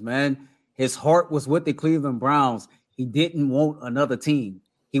situations, man. His heart was with the Cleveland Browns. He didn't want another team.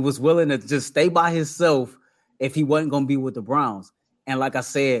 He was willing to just stay by himself if he wasn't going to be with the Browns. And like I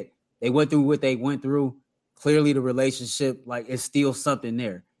said, they went through what they went through. Clearly, the relationship, like, it's still something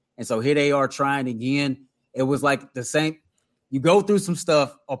there. And so here they are trying again. It was like the same. You go through some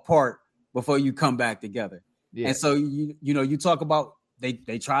stuff apart before you come back together. Yeah. And so, you talk about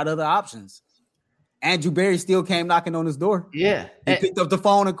they tried other options. Andrew Berry still came knocking on his door. Yeah. He picked up the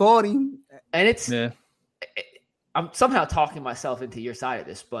phone and called him. And I'm somehow talking myself into your side of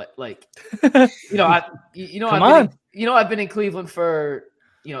this, but like, I've been in Cleveland for,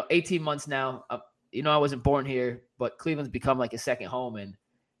 18 months now. I wasn't born here, but Cleveland's become like a second home. And,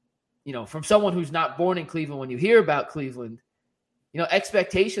 from someone who's not born in Cleveland, when you hear about Cleveland,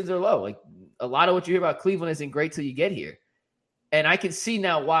 expectations are low. Like, a lot of what you hear about Cleveland isn't great till you get here. And I can see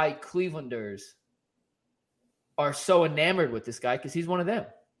now why Clevelanders are so enamored with this guy, because he's one of them.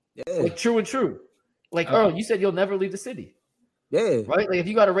 Yeah. Like, true and true. Like, Earl, you said you'll never leave the city. Yeah. Right? Like, if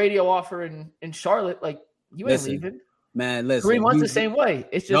you got a radio offer in Charlotte, like, you ain't leaving. Man, listen. Kareem Hunt's the same way.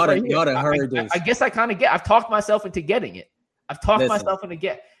 It's just y'all done heard this. I guess I kind of get. I've talked myself into getting it. How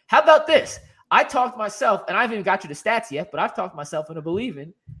about this? I talked myself, and I haven't even got you the stats yet, but I've talked myself into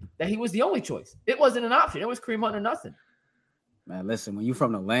believing that he was the only choice. It wasn't an option. It was Kareem Hunt or nothing. Man, listen, when you're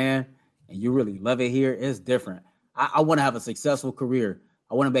from the land and you really love it here, it's different. I want to have a successful career.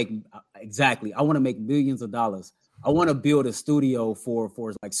 I want to make millions of dollars. I want to build a studio for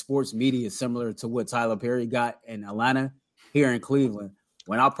like sports media similar to what Tyler Perry got in Atlanta here in Cleveland.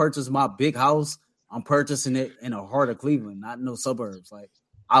 When I purchase my big house, I'm purchasing it in the heart of Cleveland, not in no suburbs. Like,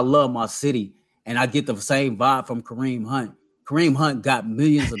 I love my city, and I get the same vibe from Kareem Hunt. Kareem Hunt got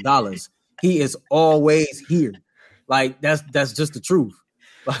millions of dollars. He is always here. Like, that's just the truth.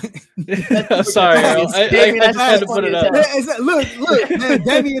 Sorry, I just had to put it up. Look, man,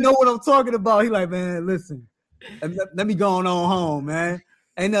 Damien know what I'm talking about. He like, man, listen, let me go on home, man.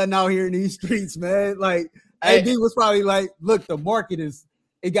 Ain't nothing out here in these streets, man. Like, AD was probably like, look, the market is,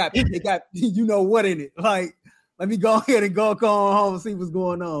 it got you know what in it. Like, let me go ahead and go home and see what's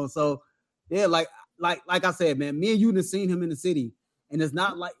going on. So, yeah, like I said, man, me and you done seen him in the city, and it's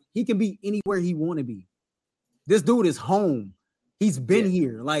not like he can be anywhere he want to be. This dude is home. He's been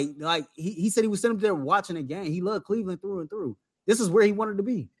here. Like he said he was sitting up there watching a game. He loved Cleveland through and through. This is where he wanted to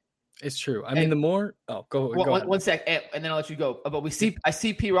be. It's true. I mean, the more go ahead. One sec, and then I'll let you go. But I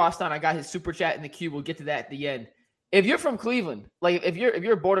see P. Roston. I got his super chat in the queue. We'll get to that at the end. If you're from Cleveland, like if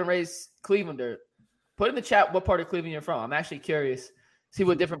you're born and raised Clevelander, put in the chat what part of Cleveland you're from. I'm actually curious. See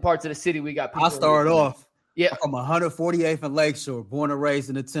what different parts of the city we got. I'll start off. Yeah, I'm 148th and Lakeshore, born and raised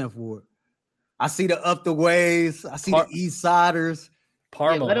in the 10th Ward. I see the up the ways. I see the East Siders.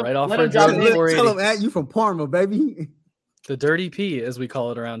 Parma, right off our Tell them, you from Parma, baby. The dirty P, as we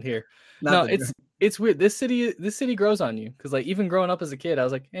call it around here. It's weird. This city grows on you, because like even growing up as a kid, I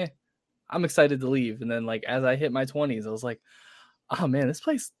was like, I'm excited to leave. And then like as I hit my 20s, I was like, oh man, this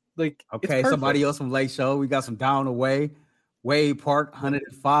place like okay. Somebody else from Lakeshore. We got some down the way. Wade Park,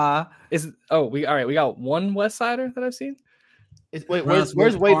 105. We got one West Sider that I've seen.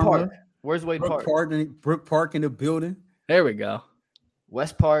 Where's Wade Park? Where's Wade Park? Brook Park in the building. There we go.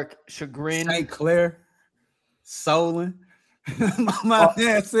 West Park, Chagrin, St. Clair, Solon. My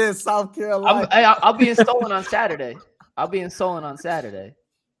man says South Carolina. I'll be in Solon on Saturday.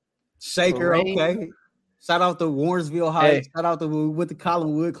 Shaker, okay. Shout out to Warrensville Heights. Shout out to with the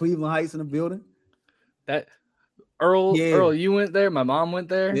Collinwood, Cleveland Heights in the building. That Earl, you went there. My mom went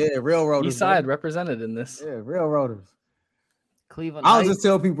there. Yeah, Railroaders. East Side represented in this. Yeah, Railroaders. Cleveland. I don't just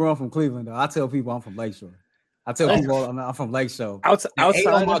tell people I'm from Cleveland though. I tell people I'm from Lakeshore. I tell people I'm from Lakeshore. Outside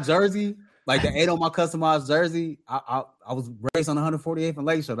on my jersey, like the 8 on my customized jersey, I was raised on 148th and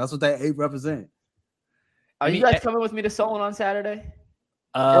Lakeshore. That's what that 8 represent. Are you guys coming with me to Solon on Saturday?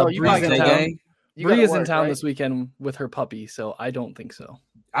 Bree's in town this weekend with her puppy, so I don't think so.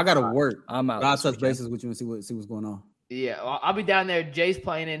 I gotta work. I'm out. I'll touch bases with you and see what's going on. Yeah, I'll be down there. Jay's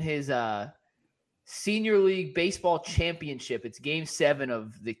playing in his Senior League Baseball Championship. It's Game 7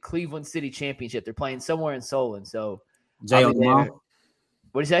 of the Cleveland City Championship. They're playing somewhere in Solon. So Jay on the mound.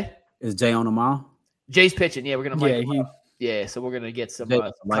 What do you say? Is Jay on the mound? Jay's pitching. Yeah, we're gonna. So we're gonna get some.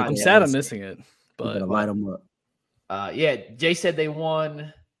 I'm sad I'm missing it. but better light them up. Yeah, Jay said they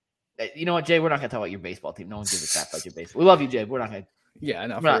won. You know what, Jay? We're not going to talk about your baseball team. No one gives a crap about your baseball. We love you, Jay. We're not going to. Yeah, I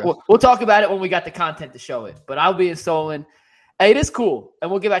know. We'll talk about it when we got the content to show it. But I'll be in Solon. Hey, it is cool. And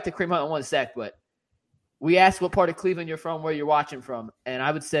we'll get back to Kareem Hunt in one sec. But we asked what part of Cleveland you're from, where you're watching from. And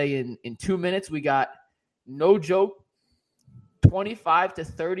I would say in 2 minutes, we got, no joke, 25 to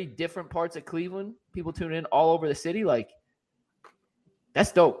 30 different parts of Cleveland. People tune in all over the city. Like,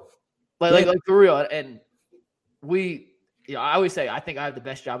 that's dope. Like for real. And I always say, I think I have the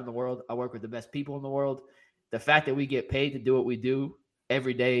best job in the world. I work with the best people in the world. The fact that we get paid to do what we do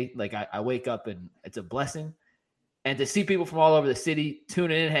every day, like I wake up and it's a blessing. And to see people from all over the city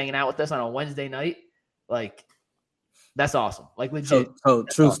tuning in, hanging out with us on a Wednesday night, like, that's awesome. Like, legit. So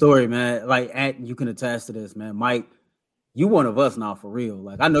true awesome story, man. Like, you can attest to this, man. Mike, you one of us now, for real.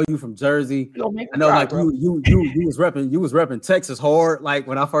 Like, I know you from Jersey. I know, like, you was repping Texas hard, like,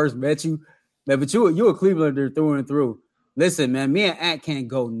 when I first met you. Man, but you a Clevelander through and through. Listen, man, me and Ant can't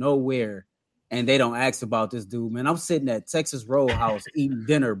go nowhere and they don't ask about this dude, man. I'm sitting at Texas Roadhouse eating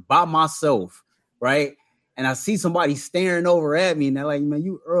dinner by myself, right? And I see somebody staring over at me, and they're like, man,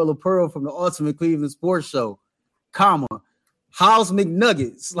 you Earl of Pearl from the Ultimate Cleveland Sports Show, comma, how's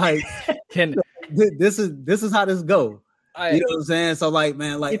McNuggets? Like, this is how this go. You know what I'm saying? So, like,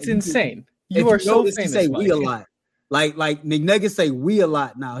 man, like, it's insane. You are so famous. Say we a lot. Like McNuggets say we a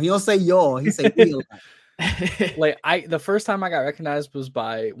lot now. He don't say y'all. He say we a lot. Like, the first time I got recognized was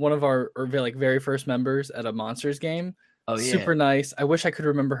by one of our very first members at a Monsters game. Oh yeah, super nice. I wish I could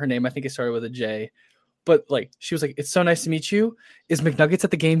remember her name. I think it started with a J. But like, she was like, "It's so nice to meet you. Is McNuggets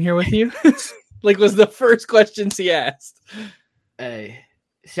at the game here with you?" Like, was the first question she asked. Hey,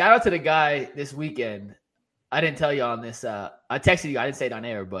 shout out to the guy this weekend. I didn't tell you on this. I texted you. I didn't say it on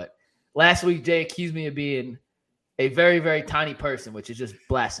air, but last week Jay accused me of being a very, very tiny person, which is just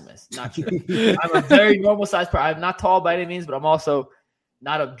blasphemous. Not true. I'm a very normal sized person. I'm not tall by any means, but I'm also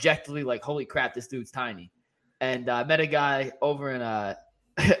not objectively like, holy crap, this dude's tiny. And I met a guy over in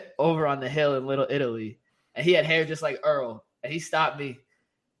over on the hill in Little Italy, and he had hair just like Earl. And he stopped me,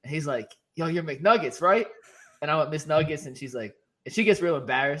 and he's like, "Yo, you're McNuggets, right?" And I went, "Miss Nuggets," and she's like, and she gets real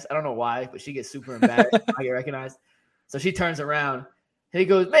embarrassed. I don't know why, but she gets super embarrassed. I get recognized. So she turns around. And he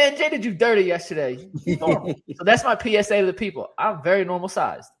goes, "Man, Jay did you dirty yesterday." So that's my PSA to the people. I'm very normal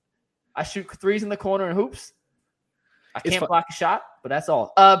sized. I shoot threes in the corner and hoops. I can't block a shot, but that's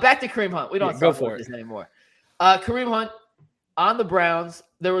all. Back to Kareem Hunt. We don't talk about this anymore. Kareem Hunt on the Browns.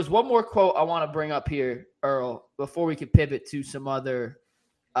 There was one more quote I want to bring up here, Earl, before we can pivot to some other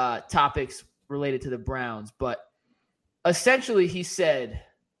topics related to the Browns. But essentially, he said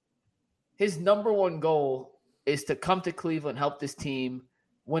his number one goal is to come to Cleveland, help this team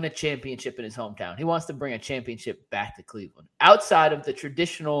win a championship in his hometown. He wants to bring a championship back to Cleveland outside of the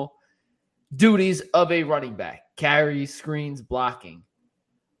traditional duties of a running back, carries, screens, blocking.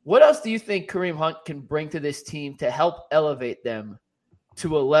 What else do you think Kareem Hunt can bring to this team to help elevate them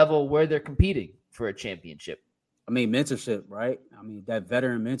to a level where they're competing for a championship? I mean, mentorship, right? I mean, that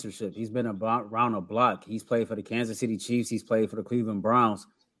veteran mentorship. He's been around a block. He's played for the Kansas City Chiefs. He's played for the Cleveland Browns.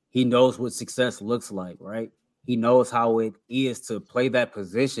 He knows what success looks like, right? He knows how it is to play that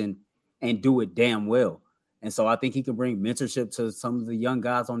position and do it damn well. And so I think he can bring mentorship to some of the young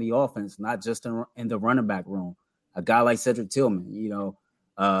guys on the offense, not just in the running back room. A guy like Cedric Tillman,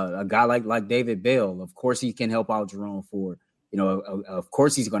 a guy like David Bell. Of course, he can help out Jerome Ford. Of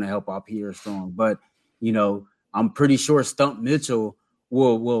course, he's going to help out Pierre Strong. But, I'm pretty sure Stump Mitchell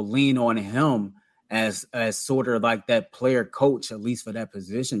will lean on him as sort of like that player coach, at least for that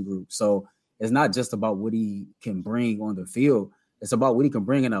position group. So it's not just about what he can bring on the field. It's about what he can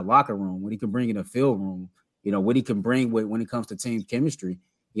bring in a locker room, what he can bring in a field room, what he can bring when it comes to team chemistry,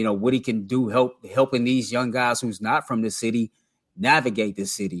 what he can do helping these young guys who's not from the city navigate the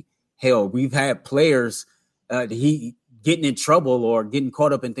city. Hell, we've had players he getting in trouble or getting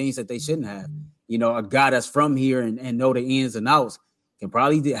caught up in things that they shouldn't have. A guy that's from here and know the ins and outs can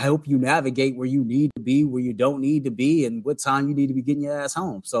probably help you navigate where you need to be, where you don't need to be, and what time you need to be getting your ass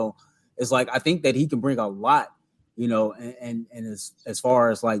home. So it's like, I think that he can bring a lot, and as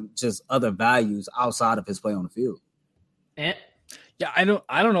far as like just other values outside of his play on the field. Yeah, I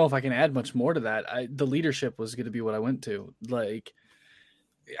don't know if I can add much more to that. The leadership was going to be what I went to. Like,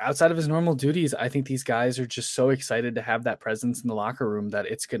 outside of his normal duties, I think these guys are just so excited to have that presence in the locker room that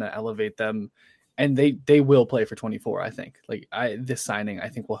it's going to elevate them, and they will play for 24. I think this signing, I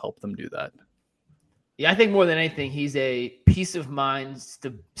think, will help them do that. Yeah, I think more than anything, he's a peace of mind,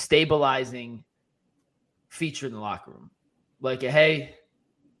 stabilizing feature in the locker room. Like, hey,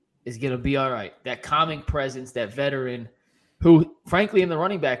 it's going to be all right. That calming presence, that veteran who, frankly, in the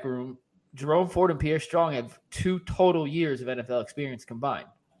running back room, Jerome Ford and Pierre Strong have 2 total years of NFL experience combined.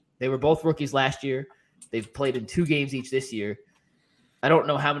 They were both rookies last year. They've played in 2 games each this year. I don't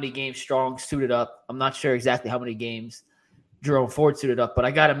know how many games Strong suited up. I'm not sure exactly how many games Jerome Ford suited up, but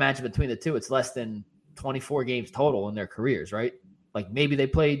I got to imagine between the two, it's less than 24 games total in their careers, right? Like maybe they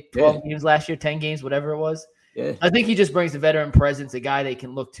played 12 games last year, 10 games, whatever it was. Yeah. I think he just brings the veteran presence, a guy they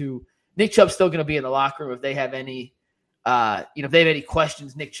can look to. Nick Chubb's still going to be in the locker room if they have any, if they have any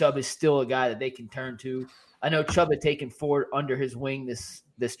questions. Nick Chubb is still a guy that they can turn to. I know Chubb had taken Ford under his wing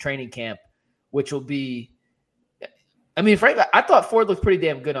this training camp, which will be. I mean, frankly, I thought Ford looked pretty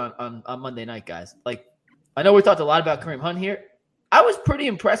damn good on Monday night, guys. Like, I know we talked a lot about Kareem Hunt here. I was pretty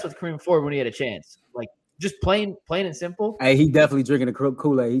impressed with Kareem Ford when he had a chance. Like, just plain and simple. Hey, he definitely drinking the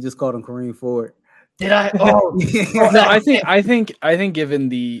Kool-Aid. He just called him Kareem Ford. Did I? Oh, no, I think given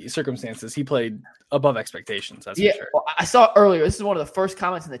the circumstances, he played above expectations. That's for sure. Well, I saw earlier. This is one of the first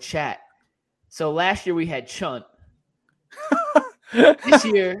comments in the chat. So last year we had Chunt. This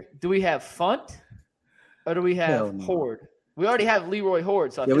year, do we have Funt or do we have Horde? We already have Leroy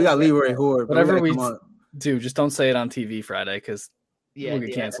Horde. So we got Leroy Horde. Whatever we do, just don't say it on TV Friday because we'll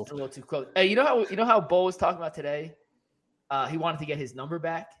get canceled. That's a little too close. Hey, you know how Bo was talking about today? He wanted to get his number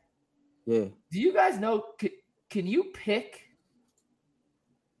back. Yeah. Do you guys know? Can you pick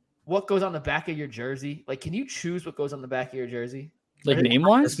what goes on the back of your jersey? Like, can you choose what goes on the back of your jersey? Like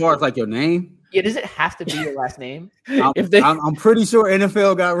name-wise? As far as like your name? Yeah. Does it have to be your last name? I'm pretty sure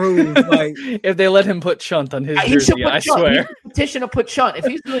NFL got rules. Like, if they let him put Chunt on his jersey, I swear. Petition to put Chunt. If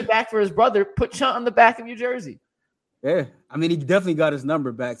he's doing back for his brother, put Chunt on the back of your jersey. Yeah. I mean, he definitely got his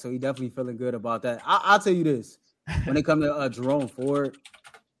number back, so he definitely feeling good about that. I'll tell you this. When it comes to Jerome Ford,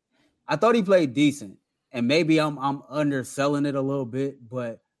 I thought he played decent. And maybe I'm underselling it a little bit,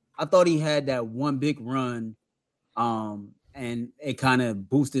 but I thought he had that one big run. And it kind of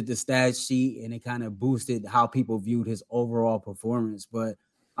boosted the stat sheet and it kind of boosted how people viewed his overall performance. But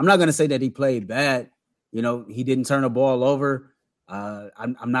I'm not going to say that he played bad. You know, he didn't turn the ball over.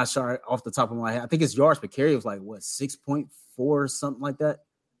 I'm not sure off the top of my head. I think his yards per carry was like, 6.4 or something like that?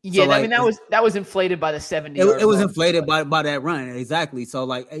 Yeah, so, like, I mean, that was inflated by the 70. It was inflated by that run. Exactly. So,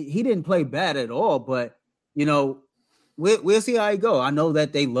 like, he didn't play bad at all. But, you know, we'll see how he go. I know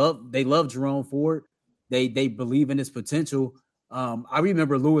that they love Jerome Ford. They believe in his potential. I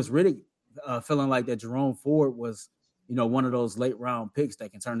remember Louis Riddick feeling like that Jerome Ford was, you know, one of those late round picks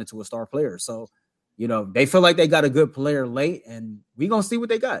that can turn into a star player. So, you know, they feel like they got a good player late, and we're going to see what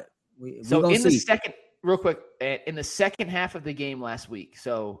they got. Real quick, in the second half of the game last week,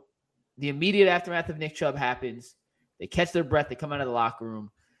 so the immediate aftermath of Nick Chubb happens. They catch their breath. They come out of the locker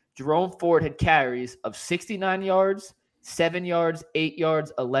room. Jerome Ford had carries of 69 yards, 7 yards, 8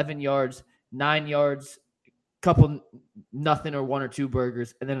 yards, 11 yards, 9 yards, couple nothing or 1 or 2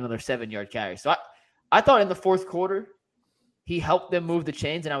 burgers, and then another 7-yard carry. So I thought in the fourth quarter he helped them move the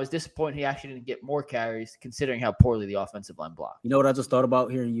chains, and I was disappointed he actually didn't get more carries considering how poorly the offensive line blocked. You know what I just thought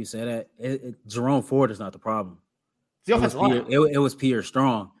about hearing you say that? Jerome Ford is not the problem. The offensive line. It was Pierre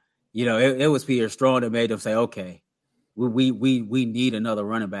Strong. You know, it was Pierre Strong that made them say, okay, we need another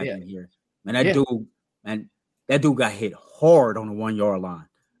running back in here. Man, that dude got hit hard on the 1-yard line.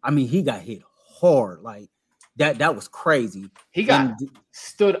 I mean, he got hit hard. Like, that was crazy. He got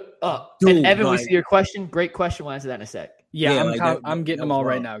stood up. Dude, and Evan, we see your question. Great question. We'll answer that in a sec. Yeah, I'm getting them all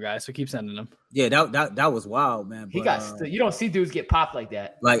right now, guys. So keep sending them. Yeah, that was wild, man. But, he got you don't see dudes get popped like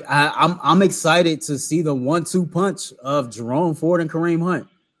that. Like I'm excited to see the 1-2 punch of Jerome Ford and Kareem Hunt.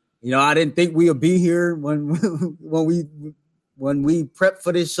 You know, I didn't think we would be here when we prepped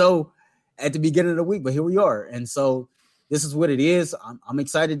for this show at the beginning of the week, but here we are. And so this is what it is. I'm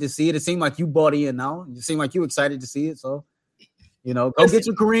excited to see it. It seemed like you bought in now. You seem like you excited to see it. So, you know, go get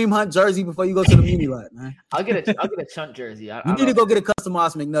your Kareem Hunt jersey before you go to the muni lot, man. I'll get a Chunt jersey. You need to go get a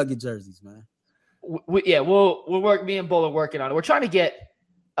customized McNugget jerseys, man. We'll work. Me and Bull are working on it. We're trying to get.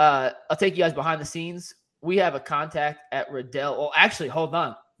 I'll take you guys behind the scenes. We have a contact at Riddell. Well, actually, hold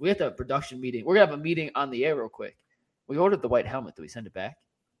on. We have to have a production meeting. We're gonna have a meeting on the air real quick. We ordered the white helmet. Do we send it back?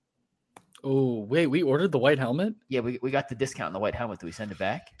 Oh, wait, we ordered the white helmet? Yeah, we got the discount on the white helmet. Do we send it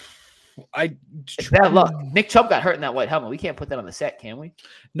back? It's bad luck. Nick Chubb got hurt in that white helmet. We can't put that on the set, can we?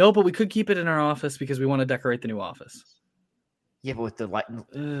 No, but we could keep it in our office because we want to decorate the new office. Yeah, but with the light, I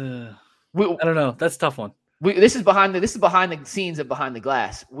don't know. That's a tough one. This is behind the scenes of Behind the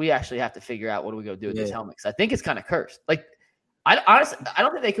Glass. We actually have to figure out what do we go do with this helmet. I think it's kind of cursed. Like, I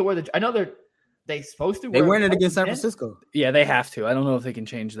don't think they could wear the. I know they supposed to. They wearing it against San Francisco. Yeah, they have to. I don't know if they can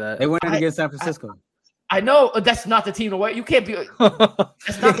change that. They wearing it against San Francisco. I know that's not the team to wear. You can't be.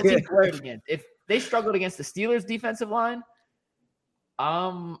 That's not the team to wear it against. If they struggled against the Steelers' defensive line,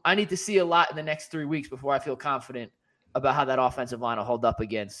 I need to see a lot in the next 3 weeks before I feel confident about how that offensive line will hold up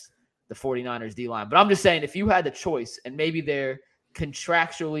against the 49ers D-line. But I'm just saying, if you had the choice, and maybe they're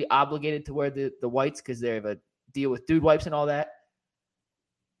contractually obligated to wear the whites because they have a deal with dude wipes and all that,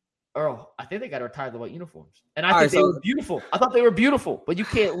 Earl, I think they got to retire the white uniforms. And I think they were beautiful. I thought they were beautiful, but you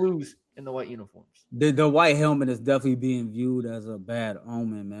can't lose in the white uniforms. The white helmet is definitely being viewed as a bad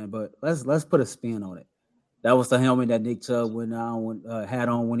omen, man. But let's put a spin on it. That was the helmet that Nick Chubb had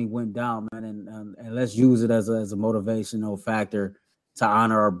on when he went down, man. And let's use it as a motivational factor to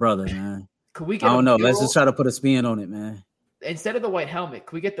honor our brother, man. Could we get I don't know. Let's just try to put a spin on it, man. Instead of the white helmet,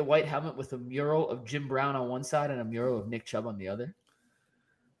 could we get the white helmet with a mural of Jim Brown on one side and a mural of Nick Chubb on the other?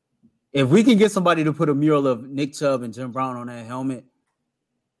 If we can get somebody to put a mural of Nick Chubb and Jim Brown on that helmet,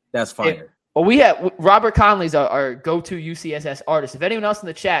 that's fire. Well, we have Robert Conley's our go-to UCSS artist. If anyone else in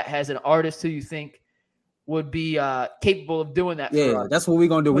the chat has an artist who you think would be capable of doing that, for us, that's what we're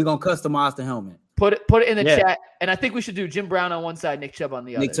gonna do. We're gonna customize the helmet. Put it in the chat, and I think we should do Jim Brown on one side, Nick Chubb on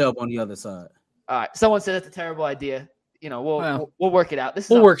the other. Nick Chubb on the other side. All right. Someone said that's a terrible idea. We'll work it out.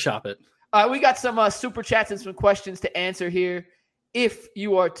 We'll workshop it. All right, we got some super chats and some questions to answer here. If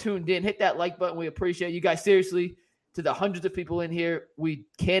you are tuned in, hit that like button. We appreciate you guys. Seriously, to the hundreds of people in here, we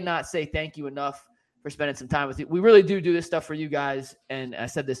cannot say thank you enough for spending some time with you. We really do this stuff for you guys. And I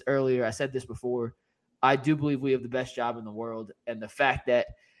said this earlier. I said this before. I do believe we have the best job in the world. And the fact that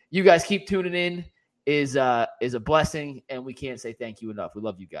you guys keep tuning in is a blessing. And we can't say thank you enough. We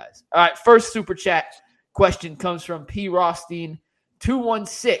love you guys. All right, first super chat question comes from P. Rothstein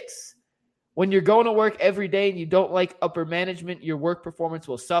 216. When you're going to work every day and you don't like upper management, your work performance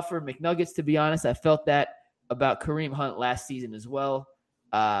will suffer. McNuggets, to be honest, I felt that about Kareem Hunt last season as well.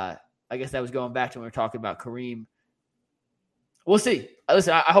 I guess that was going back to when we were talking about Kareem. We'll see.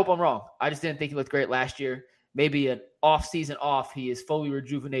 Listen, I hope I'm wrong. I just didn't think he looked great last year. Maybe an off-season off. He is fully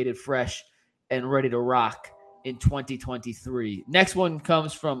rejuvenated, fresh, and ready to rock in 2023. Next one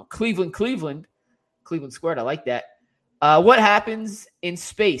comes from Cleveland Squared. I like that. What happens in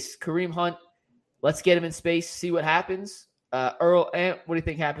space? Kareem Hunt, let's get him in space, see what happens. Earl, what do you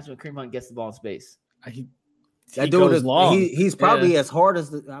think happens when Kareem Hunt gets the ball in space? He's probably as hard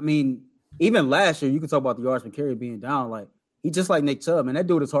as even last year, you can talk about the yards per carry being down. Like, he's just like Nick Chubb, and that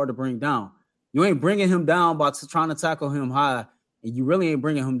dude is hard to bring down. You ain't bringing him down by trying to tackle him high, and you really ain't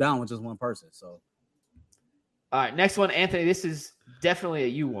bringing him down with just one person. So, all right, next one, Anthony. This is definitely a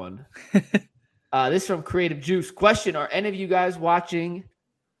you one. This is from Creative Juice. Question: are any of you guys watching?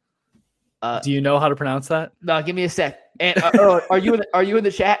 Do you know how to pronounce that? No, give me a sec. And are you in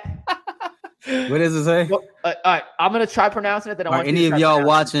the chat? What does it say? Well, all right, I'm gonna try pronouncing it. Then I want any of y'all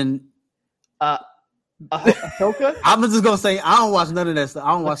watching? Ahsoka? I'm just gonna say I don't watch none of that stuff.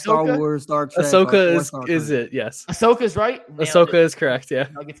 I don't watch Star Wars, Star Trek. Ahsoka is it? Yes. Ahsoka's right. Ahsoka is correct. Yeah.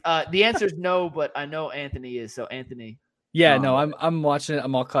 The answer is no, but I know Anthony is. So Anthony. Yeah. No, I'm watching it.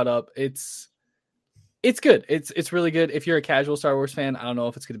 I'm all caught up. It's good. It's really good. If you're a casual Star Wars fan, I don't know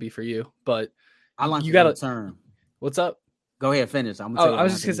if it's going to be for you, but I like you got to turn. What's up? Go ahead, finish. I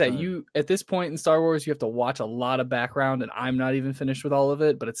was just going to say, you at this point in Star Wars, you have to watch a lot of background, and I'm not even finished with all of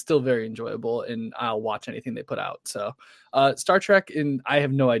it, but it's still very enjoyable, and I'll watch anything they put out. So, Star Trek, and I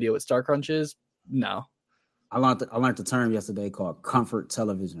have no idea what Star Crunch is. No. I learned the term yesterday called comfort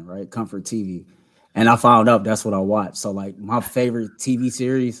television, right? Comfort TV. And I found out that's what I watch. So, like, my favorite TV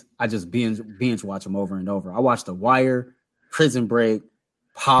series, I just binge watch them over and over. I watch The Wire, Prison Break,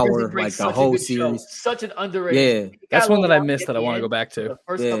 Power, like the whole series. Such an underrated. Yeah, that's one that I missed that I want to go back to. The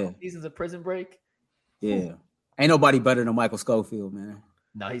first couple seasons of Prison Break. Yeah, ain't nobody better than Michael Scofield, man.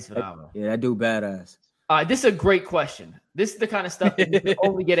 No, he's phenomenal. Yeah, that dude badass. This is a great question. This is the kind of stuff that you can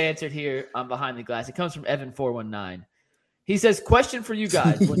only get answered here on Behind the Glass. It comes from Evan419. He says, question for you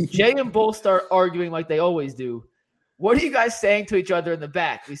guys. When Jay and Bull start arguing like they always do, what are you guys saying to each other in the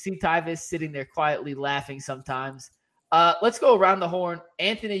back? We see Tyvis sitting there quietly laughing sometimes. Let's go around the horn.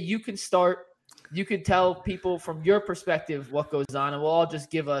 Anthony, you can start. You can tell people from your perspective what goes on, and we'll all just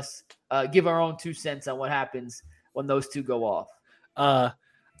give our own 2 cents on what happens when those two go off.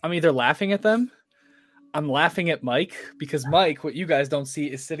 I'm either laughing at them. I'm laughing at Mike because Mike, what you guys don't see,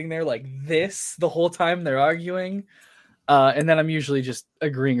 is sitting there like this the whole time they're arguing. And then I'm usually just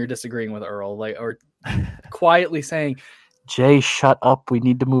agreeing or disagreeing with Earl, or quietly saying, Jay, shut up. We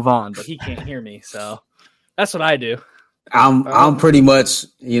need to move on. But he can't hear me. So that's what I do. I'm pretty much,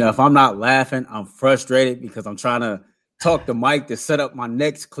 if I'm not laughing, I'm frustrated because I'm trying to talk to Mike to set up my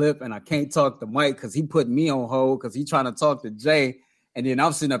next clip. And I can't talk to Mike because he put me on hold because he's trying to talk to Jay. And then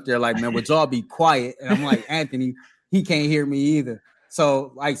I'm sitting up there like, man, would y'all be quiet? And I'm like, Anthony, he can't hear me either.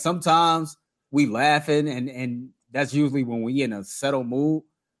 So like sometimes we laughing and that's usually when we in a settled mood.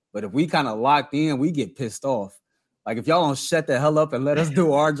 But if we kind of locked in, we get pissed off. Like if y'all don't shut the hell up and let us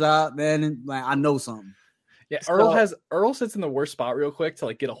do our job, man, like I know something. Yeah, Earl sits in the worst spot real quick to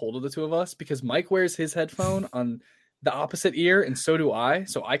like get a hold of the two of us because Mike wears his headphone on the opposite ear, and so do I.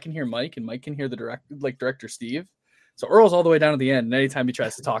 So I can hear Mike, and Mike can hear the director Steve. So Earl's all the way down at the end, and anytime he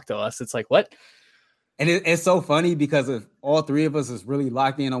tries to talk to us, it's like, what? And it's so funny because if all three of us is really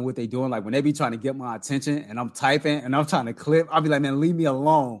locked in on what they're doing, like when they be trying to get my attention and I'm typing and I'm trying to clip, I'll be like, man, leave me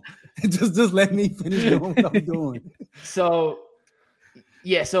alone. just let me finish doing what I'm doing. So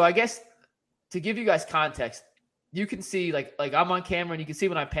I guess to give you guys context, you can see like I'm on camera and you can see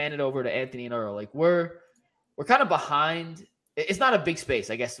when I pan it over to Anthony and Earl, like we're kind of behind. It's not a big space,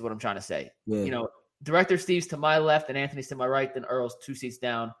 I guess is what I'm trying to say. Yeah. You know, director Steve's to my left and Anthony's to my right, then Earl's 2 seats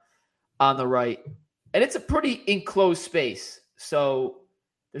down on the right. And it's a pretty enclosed space. So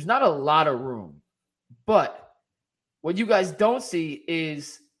there's not a lot of room. But what you guys don't see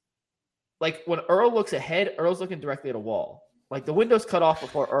is like when Earl looks ahead, Earl's looking directly at a wall. Like the window's cut off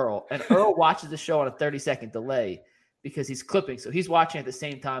before Earl, and Earl watches the show on a 30-second delay because he's clipping. So he's watching at the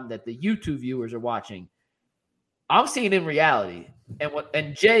same time that the YouTube viewers are watching. I'm seeing in reality,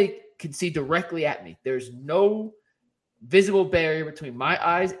 and Jay can see directly at me. There's no visible barrier between my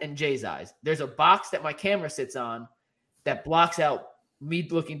eyes and Jay's eyes. There's a box that my camera sits on that blocks out me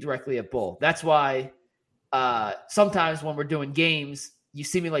looking directly at Bull. That's why sometimes when we're doing games, you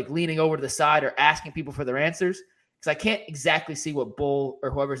see me like leaning over to the side or asking people for their answers because I can't exactly see what Bull or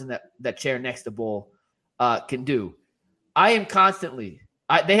whoever's in that chair next to Bull can do. I am constantly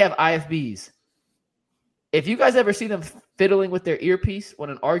they have IFBs. If you guys ever see them fiddling with their earpiece when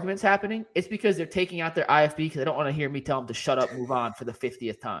an argument's happening, it's because they're taking out their IFB because they don't want to hear me tell them to shut up, move on for the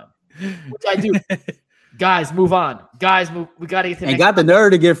 50th time, which I do. Guys, move on. Guys, move. We got to get to the next got the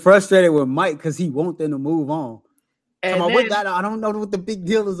nerve to get frustrated with Mike because he wants them to move on. And I don't know what the big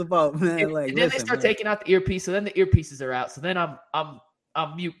deal is about, man. And then they start taking out the earpiece, so then the earpieces are out. So then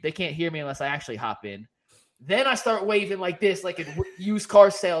I'm mute. They can't hear me unless I actually hop in. Then I start waving like this, like a used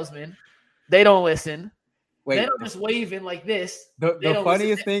car salesman. They don't listen. Wait, then I'm just waving like this. The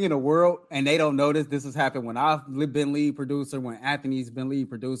funniest thing in the world, and they don't notice, this has happened when I've been lead producer, when Anthony's been lead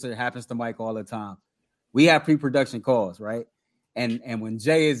producer, it happens to Mike all the time. We have pre-production calls, right? And when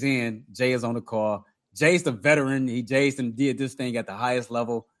Jay is on the call. Jay's the veteran. Jay's did this thing at the highest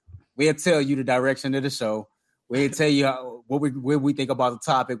level. We'll tell you the direction of the show. We'll tell you what we think about the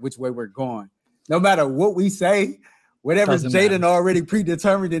topic, which way we're going. No matter what we say, whatever Jaden already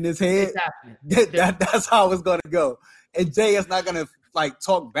predetermined in his head, that's how it's going to go. And Jay is not going to like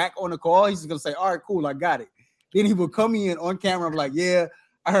talk back on the call. He's just going to say, all right, cool, I got it. Then he will come in on camera and be like, yeah,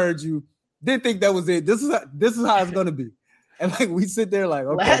 I heard you. Didn't think that was it. This is how it's going to be. And like we sit there like,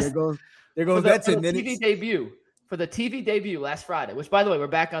 okay, there goes that 10 minutes. For the TV debut last Friday, which, by the way, we're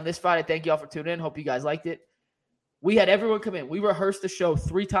back on this Friday. Thank you all for tuning in. Hope you guys liked it. We had everyone come in. We rehearsed the show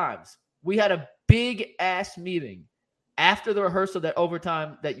 3 times. We had a big-ass meeting after the rehearsal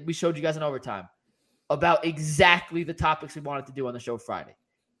that we showed you guys in overtime about exactly the topics we wanted to do on the show Friday.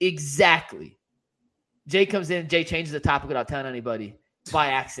 Exactly. Jay comes in. Jay changes the topic without telling anybody by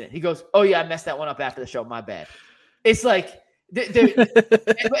accident. He goes, oh, yeah, I messed that one up after the show. My bad. It's like – and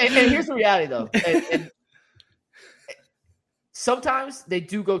here's the reality, though. And sometimes they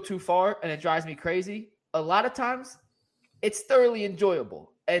do go too far, and it drives me crazy. A lot of times, it's thoroughly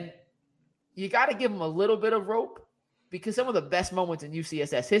enjoyable. And you got to give them a little bit of rope because some of the best moments in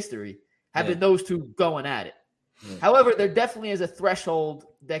UCSS history have been those two going at it. Yeah. However, there definitely is a threshold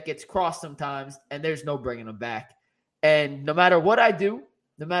that gets crossed sometimes, and there's no bringing them back. And no matter what I do,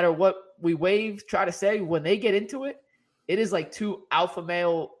 no matter what we try to say, when they get into it, it is like 2 alpha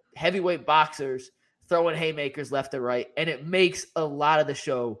male heavyweight boxers throwing haymakers left and right, and it makes a lot of the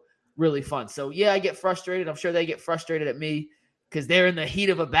show really fun. So, yeah, I get frustrated. I'm sure they get frustrated at me because they're in the heat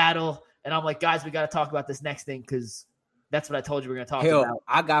of a battle, and I'm like, guys, we got to talk about this next thing because that's what I told you we're going to talk about.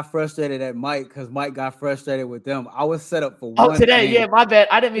 I got frustrated at Mike because Mike got frustrated with them. I was set up for one today, thing. Yeah, my bad.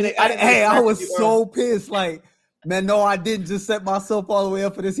 I didn't mean to. I was so pissed. Like, man, no, I didn't just set myself all the way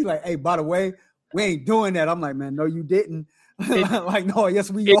up for this. He like, hey, by the way, we ain't doing that. I'm like, man, no, you didn't. Like, no,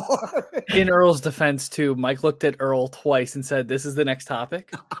 yes, we are. In Earl's defense, too, Mike looked at Earl twice and said, this is the next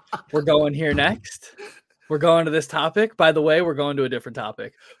topic. We're going here next. We're going to this topic. By the way, we're going to a different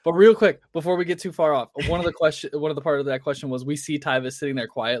topic. But real quick, before we get too far off, one of the part of that question was we see Tyvis sitting there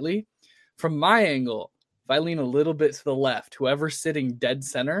quietly. From my angle, if I lean a little bit to the left, whoever's sitting dead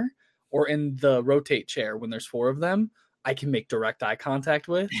center or in the rotate chair when there's 4 of them, I can make direct eye contact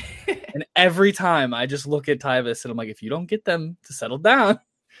with. And every time I just look at Tyvis and I'm like, if you don't get them to settle down,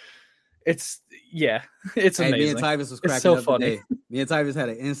 It's amazing. Me and Tyvis was cracking so up funny. today. Me and Tyvis had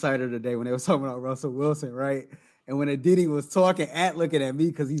an insider today when they were talking about Russell Wilson, right? And when Aditi was talking, looking at me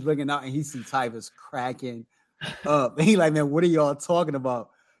because he's looking out and he sees Tyvis cracking up. And he like, man, what are y'all talking about?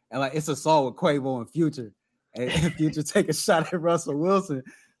 And like, it's a song with Quavo and Future. And Future take a shot at Russell Wilson.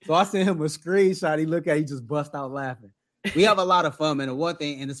 So I sent him a screenshot. He looked at it, he just bust out laughing. We have a lot of fun, man. And one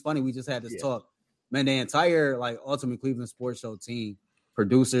thing, and it's funny, we just had this talk. Man, the entire like Ultimate Cleveland Sports Show team,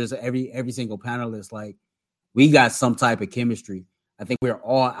 producers, every single panelist, like we got some type of chemistry. I think we're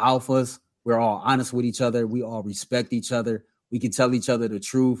all alphas. We're all honest with each other. We all respect each other. We can tell each other the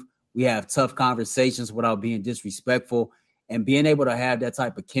truth. We have tough conversations without being disrespectful. And being able to have that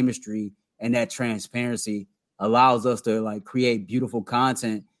type of chemistry and that transparency allows us to like create beautiful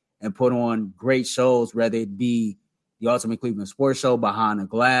content and put on great shows, whether it be the Ultimate Cleveland Sports Show, Behind the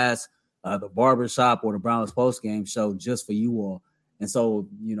Glass, the Barbershop, or the Browns Post Game Show, just for you all. And so,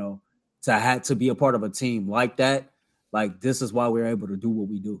 you know, to be a part of a team like that, like this is why we're able to do what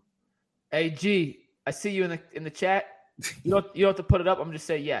we do. Hey, G, I see you in the chat. You don't have to put it up. I'm gonna just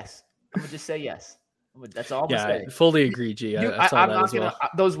say yes. That's all I'm gonna say. Fully agree, G. I'm not gonna.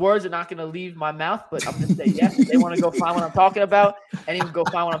 Those words are not gonna leave my mouth, but I'm gonna say yes. If they want to go find what I'm talking about, and even go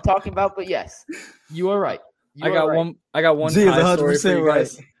find what I'm talking about. But yes, you are right. I got one G is Ty story for you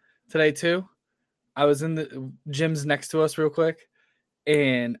guys right. today too. I was in the gyms next to us real quick,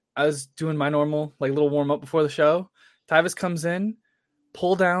 and I was doing my normal like little warm up before the show. Tyvis comes in,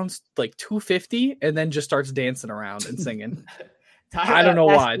 pull downs like 250, and then just starts dancing around and singing. I don't know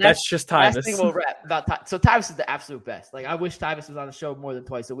why. That's just Tyvis. Last thing we'll rap about so Tyvis is the absolute best. Like I wish Tyvis was on the show more than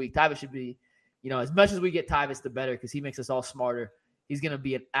twice a week. Tyvis should be, you know, as much as we get Tyvis, the better because he makes us all smarter. He's gonna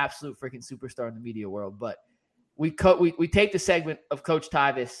be an absolute freaking superstar in the media world. But we taped the segment of Coach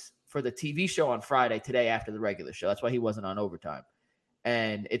Tyvis for the TV show on Friday today after the regular show. That's why he wasn't on overtime.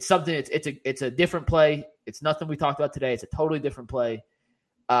 And it's something. It's a different play. It's nothing we talked about today. It's a totally different play.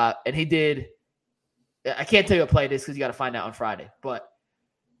 And he did. I can't tell you what play it is because you got to find out on Friday. But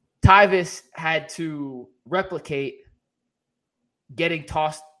Tyvis had to replicate getting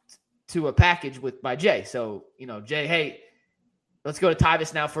tossed to a package by Jay. So, you know, Jay, hey, let's go to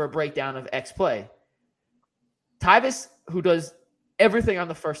Tyvis now for a breakdown of X play. Tyvis, who does everything on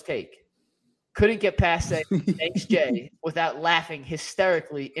the first take, couldn't get past saying thanks, Jay, without laughing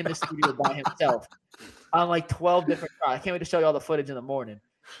hysterically in the studio by himself on like 12 different tries. I can't wait to show you all the footage in the morning.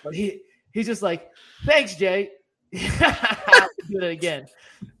 But he's just like, thanks, Jay. Do it again.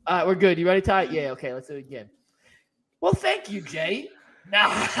 We're good. You ready, Ty? Yeah, okay, let's do it again. Well, thank you, Jay.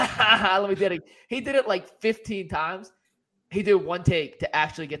 Nah, let me do it. He did it like 15 times. He did one take to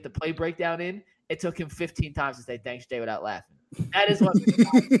actually get the play breakdown in. It took him 15 times to say thanks, Jay, without laughing. That is what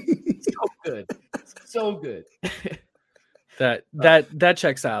so good. So good. That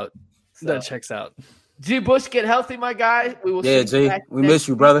checks out. So. That checks out. G Bush, get healthy, my guy. We will. Yeah, G, we miss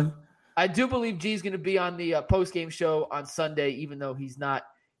you, brother. I do believe G's going to be on the post-game show on Sunday, even though he's not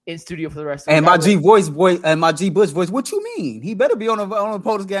in studio for the rest of the And my G Bush voice. What you mean? He better be on a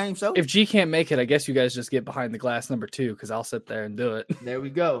post-game show. If G can't make it, I guess you guys just get behind the glass number 2 because I'll sit there and do it. There we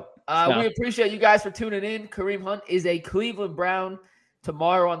go. We appreciate you guys for tuning in. Kareem Hunt is a Cleveland Brown.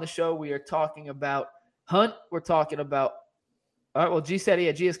 Tomorrow on the show, we are talking about Hunt. We're talking about all right, well, G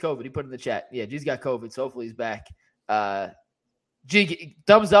said, G has COVID. He put it in the chat. Yeah, G's got COVID, so hopefully he's back. G,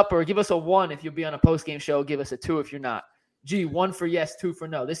 thumbs up or give us a 1 if you'll be on a post-game show. Give us a 2 if you're not. G, 1 for yes, 2 for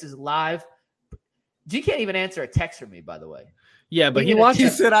no. This is live. G can't even answer a text from me, by the way. Yeah, but he watched. He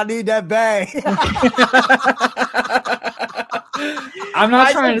said, I need that bag. I'm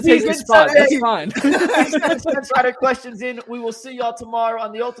not trying to take his spot. That's fine. Send Rider questions in. We will see y'all tomorrow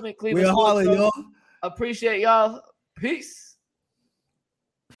on the Ultimate Cleveland Sports Show. Y'all. Appreciate y'all. Peace.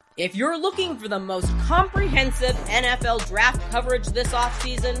 If you're looking for the most comprehensive NFL draft coverage this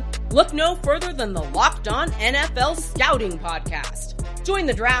offseason, look no further than the Locked On NFL Scouting Podcast. Join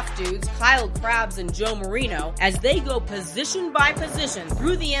the draft dudes, Kyle Krabs and Joe Marino, as they go position by position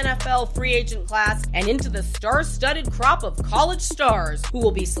through the NFL free agent class and into the star-studded crop of college stars who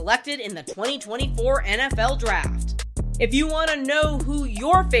will be selected in the 2024 NFL Draft. If you want to know who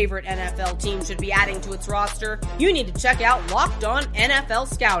your favorite NFL team should be adding to its roster, you need to check out Locked On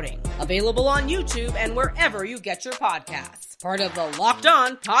NFL Scouting, available on YouTube and wherever you get your podcasts. Part of the Locked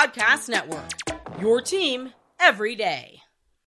On Podcast Network, your team every day.